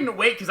 I didn't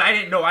wait because I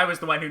didn't know I was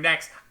the one who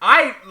next.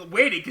 I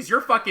waited because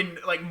you're fucking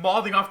like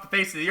mauling off the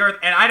face of the earth,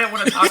 and I didn't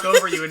want to talk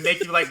over you and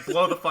make you like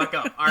blow the fuck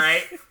up. All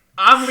right,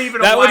 I'm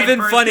leaving. That would have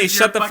been funny.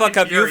 Shut the fuck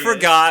up. You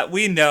forgot.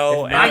 We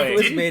know. If Mike Anyway.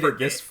 was made it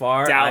this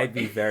far, Doubt. I'd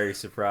be very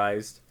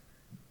surprised.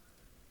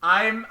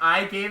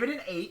 I gave it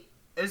an 8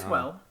 as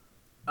well.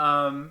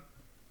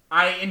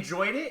 I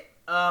enjoyed it.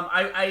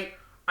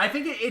 I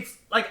think it's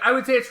like I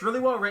would say it's really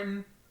well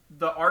written.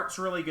 The art's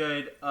really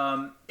good.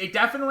 It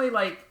definitely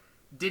like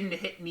didn't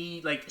hit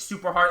me like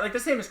super hard, like the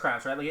same as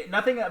Crafts, right? Like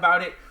nothing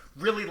about it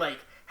really like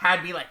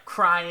had me like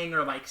crying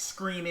or like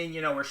screaming,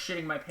 you know, or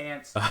shitting my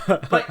pants.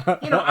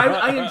 But you know,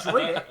 I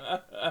enjoyed it.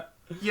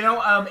 You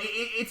know,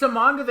 it's a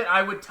manga that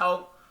I would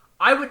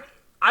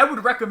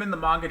recommend the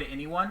manga to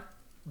anyone,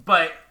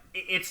 but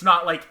it's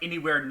not like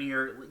anywhere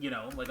near, you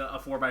know, like a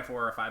 4x4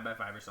 or a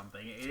 5x5 or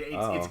something.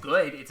 It's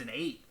good. It's an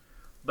 8,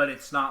 but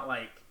it's not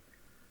like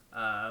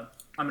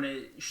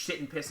shit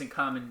and piss and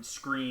cum and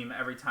scream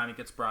every time it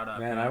gets brought up.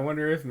 Man, I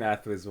wonder if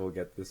Mathwiz will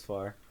get this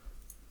far.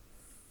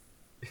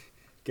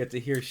 Get to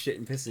hear shit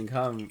and piss and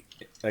cum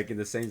like in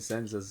the same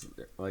sense as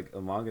like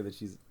a manga that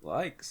she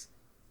likes.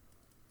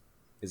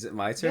 Is it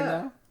my turn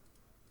now?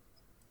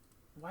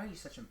 Why are you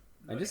such a...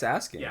 I'm just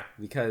asking. Yeah.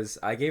 Because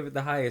I gave it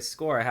the highest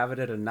score. I have it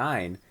at a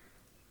 9.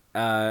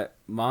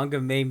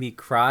 Manga made me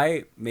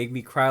cry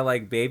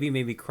like baby,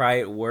 made me cry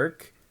at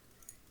work.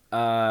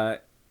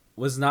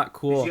 Was not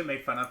cool. Did you get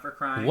made fun of for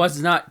crying?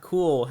 Was not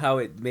cool how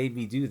it made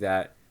me do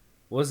that.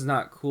 Was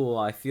not cool.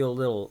 I feel a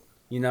little,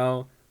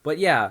 But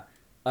yeah,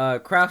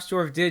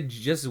 Craftsdwarf did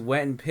just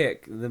went and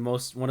pick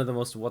one of the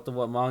most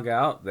WattheWut manga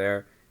out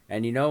there.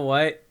 And you know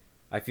what?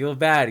 I feel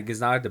bad because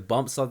now I have to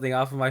bump something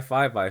off of my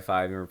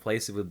 5x5 and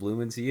replace it with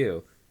Bloom Into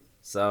You.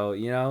 So,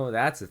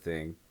 that's a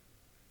thing.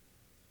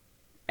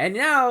 And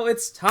now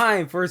it's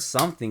time for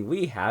something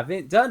we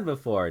haven't done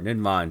before.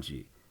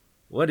 Nunmanji,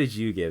 what did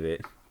you give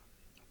it?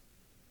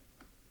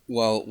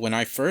 Well, when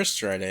I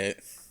first read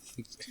it,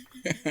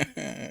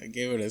 I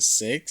gave it a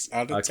 6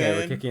 out of 10. Okay,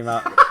 we're kicking him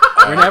out.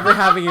 We're never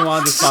having you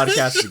on this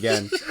podcast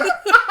again.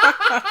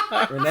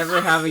 We're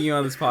never having you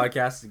on this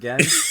podcast again.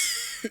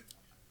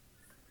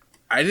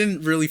 I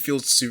didn't really feel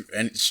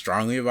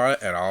strongly about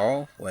it at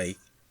all. Like,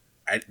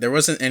 there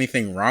wasn't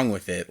anything wrong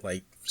with it.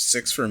 Like,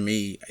 6 for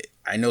me.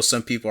 I know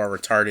some people are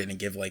retarded and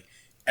give like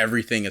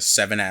everything a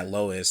 7 at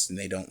lowest, and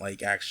they don't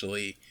like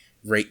actually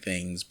rate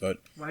things. But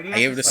I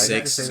gave it a 6. Why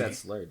did you say that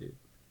slur, dude?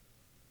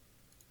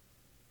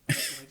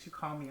 Why'd you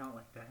call me out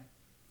like that?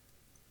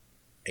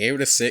 I gave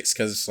it a 6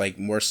 because it's like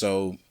more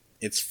so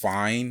it's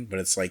fine, but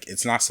it's like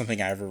it's not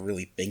something I ever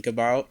really think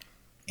about.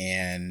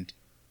 And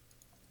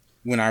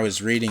when I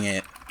was reading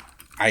it,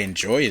 I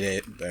enjoyed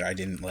it, but I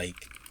didn't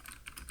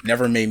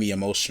never made me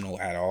emotional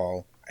at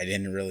all. I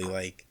didn't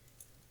really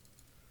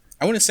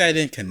I wouldn't say I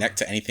didn't connect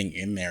to anything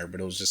in there,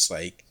 but it was just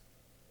like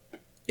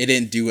it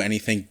didn't do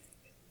anything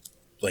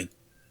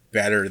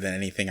better than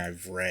anything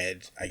I've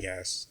read, I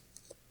guess.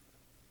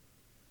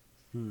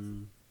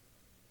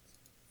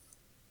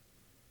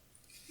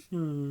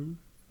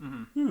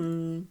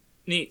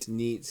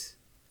 Neat.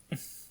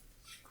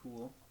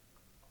 Cool.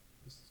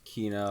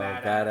 Kino,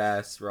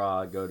 badass,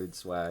 raw, goated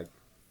swag,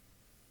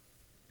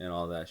 and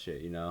all that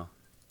shit,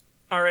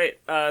 All right,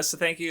 so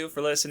thank you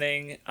for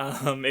listening.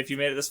 If you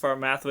made it this far,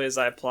 Mathways,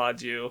 I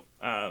applaud you.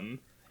 It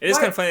is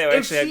kind of funny that we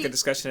actually had a good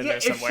discussion in there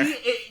somewhere.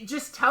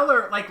 Just tell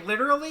her,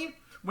 literally,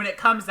 when it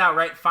comes out,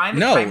 right? Find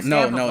the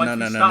timestamp of once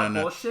you stop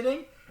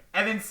bullshitting,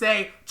 and then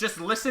say,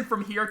 just listen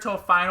from here till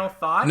final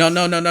thoughts. No.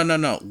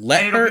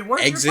 Let her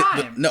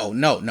exit.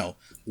 No.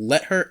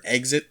 Let her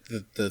exit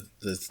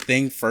the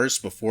thing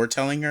first before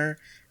telling her.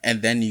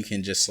 And then you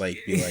can just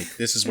be like,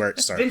 this is where it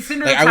starts.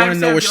 I want to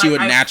know where she would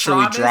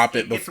naturally drop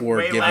it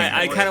before giving.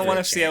 I kind of want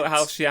to see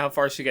how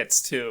far she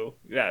gets too.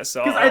 Yeah,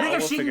 so because I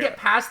think if she can get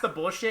past the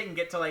bullshit and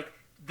get to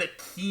the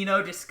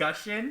Kino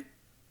discussion,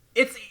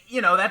 it's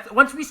that's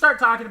once we start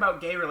talking about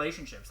gay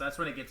relationships, that's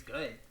when it gets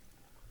good.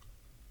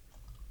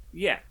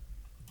 Yeah.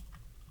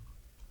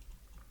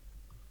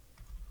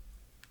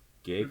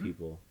 Gay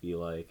people be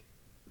like.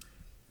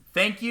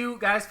 Thank you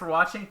guys for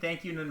watching.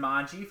 Thank you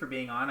Nunmanji for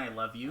being on. I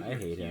love you. I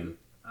hate him.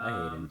 I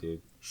hate him,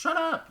 dude. Shut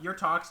up! You're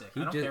toxic.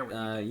 I don't care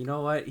what you you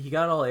know what? He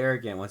got all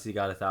arrogant once he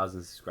got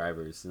 1,000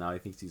 subscribers. So now he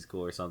thinks he's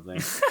cool or something.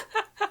 So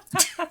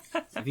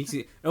he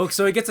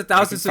gets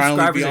 1,000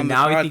 subscribers, and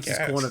now he thinks he's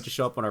cool enough to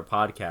show up on our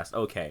podcast.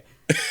 Okay.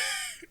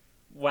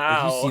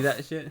 Wow. Did you see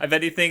that shit? I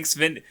bet he thinks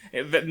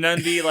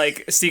Nundy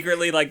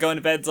secretly going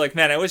to bed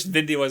man, I wish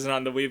Vindy wasn't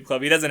on the Weeb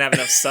Club. He doesn't have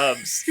enough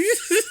subs.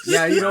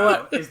 Yeah, you know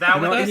what? Is that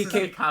what this is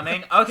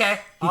becoming? Okay.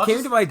 He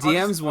came to my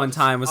DMs one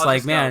time. Was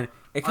like, man.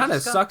 It kind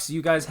of sucks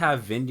you guys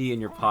have Vindy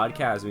in your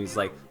podcast when he's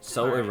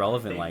so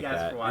irrelevant like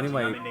that.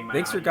 Anyway,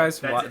 thanks for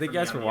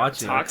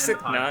watching. Toxic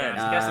Nun.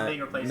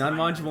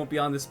 Nunmanji won't be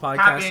on this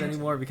podcast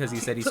anymore because he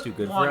said he's too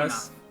good for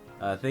us.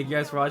 Thank you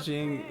guys for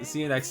watching.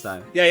 See you next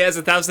time. Yeah, he has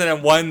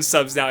 1,001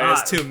 subs now. He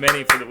has too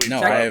many for the week. No,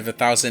 I have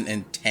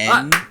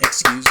 1,010.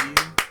 Excuse you.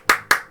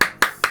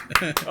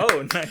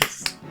 Oh,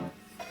 nice.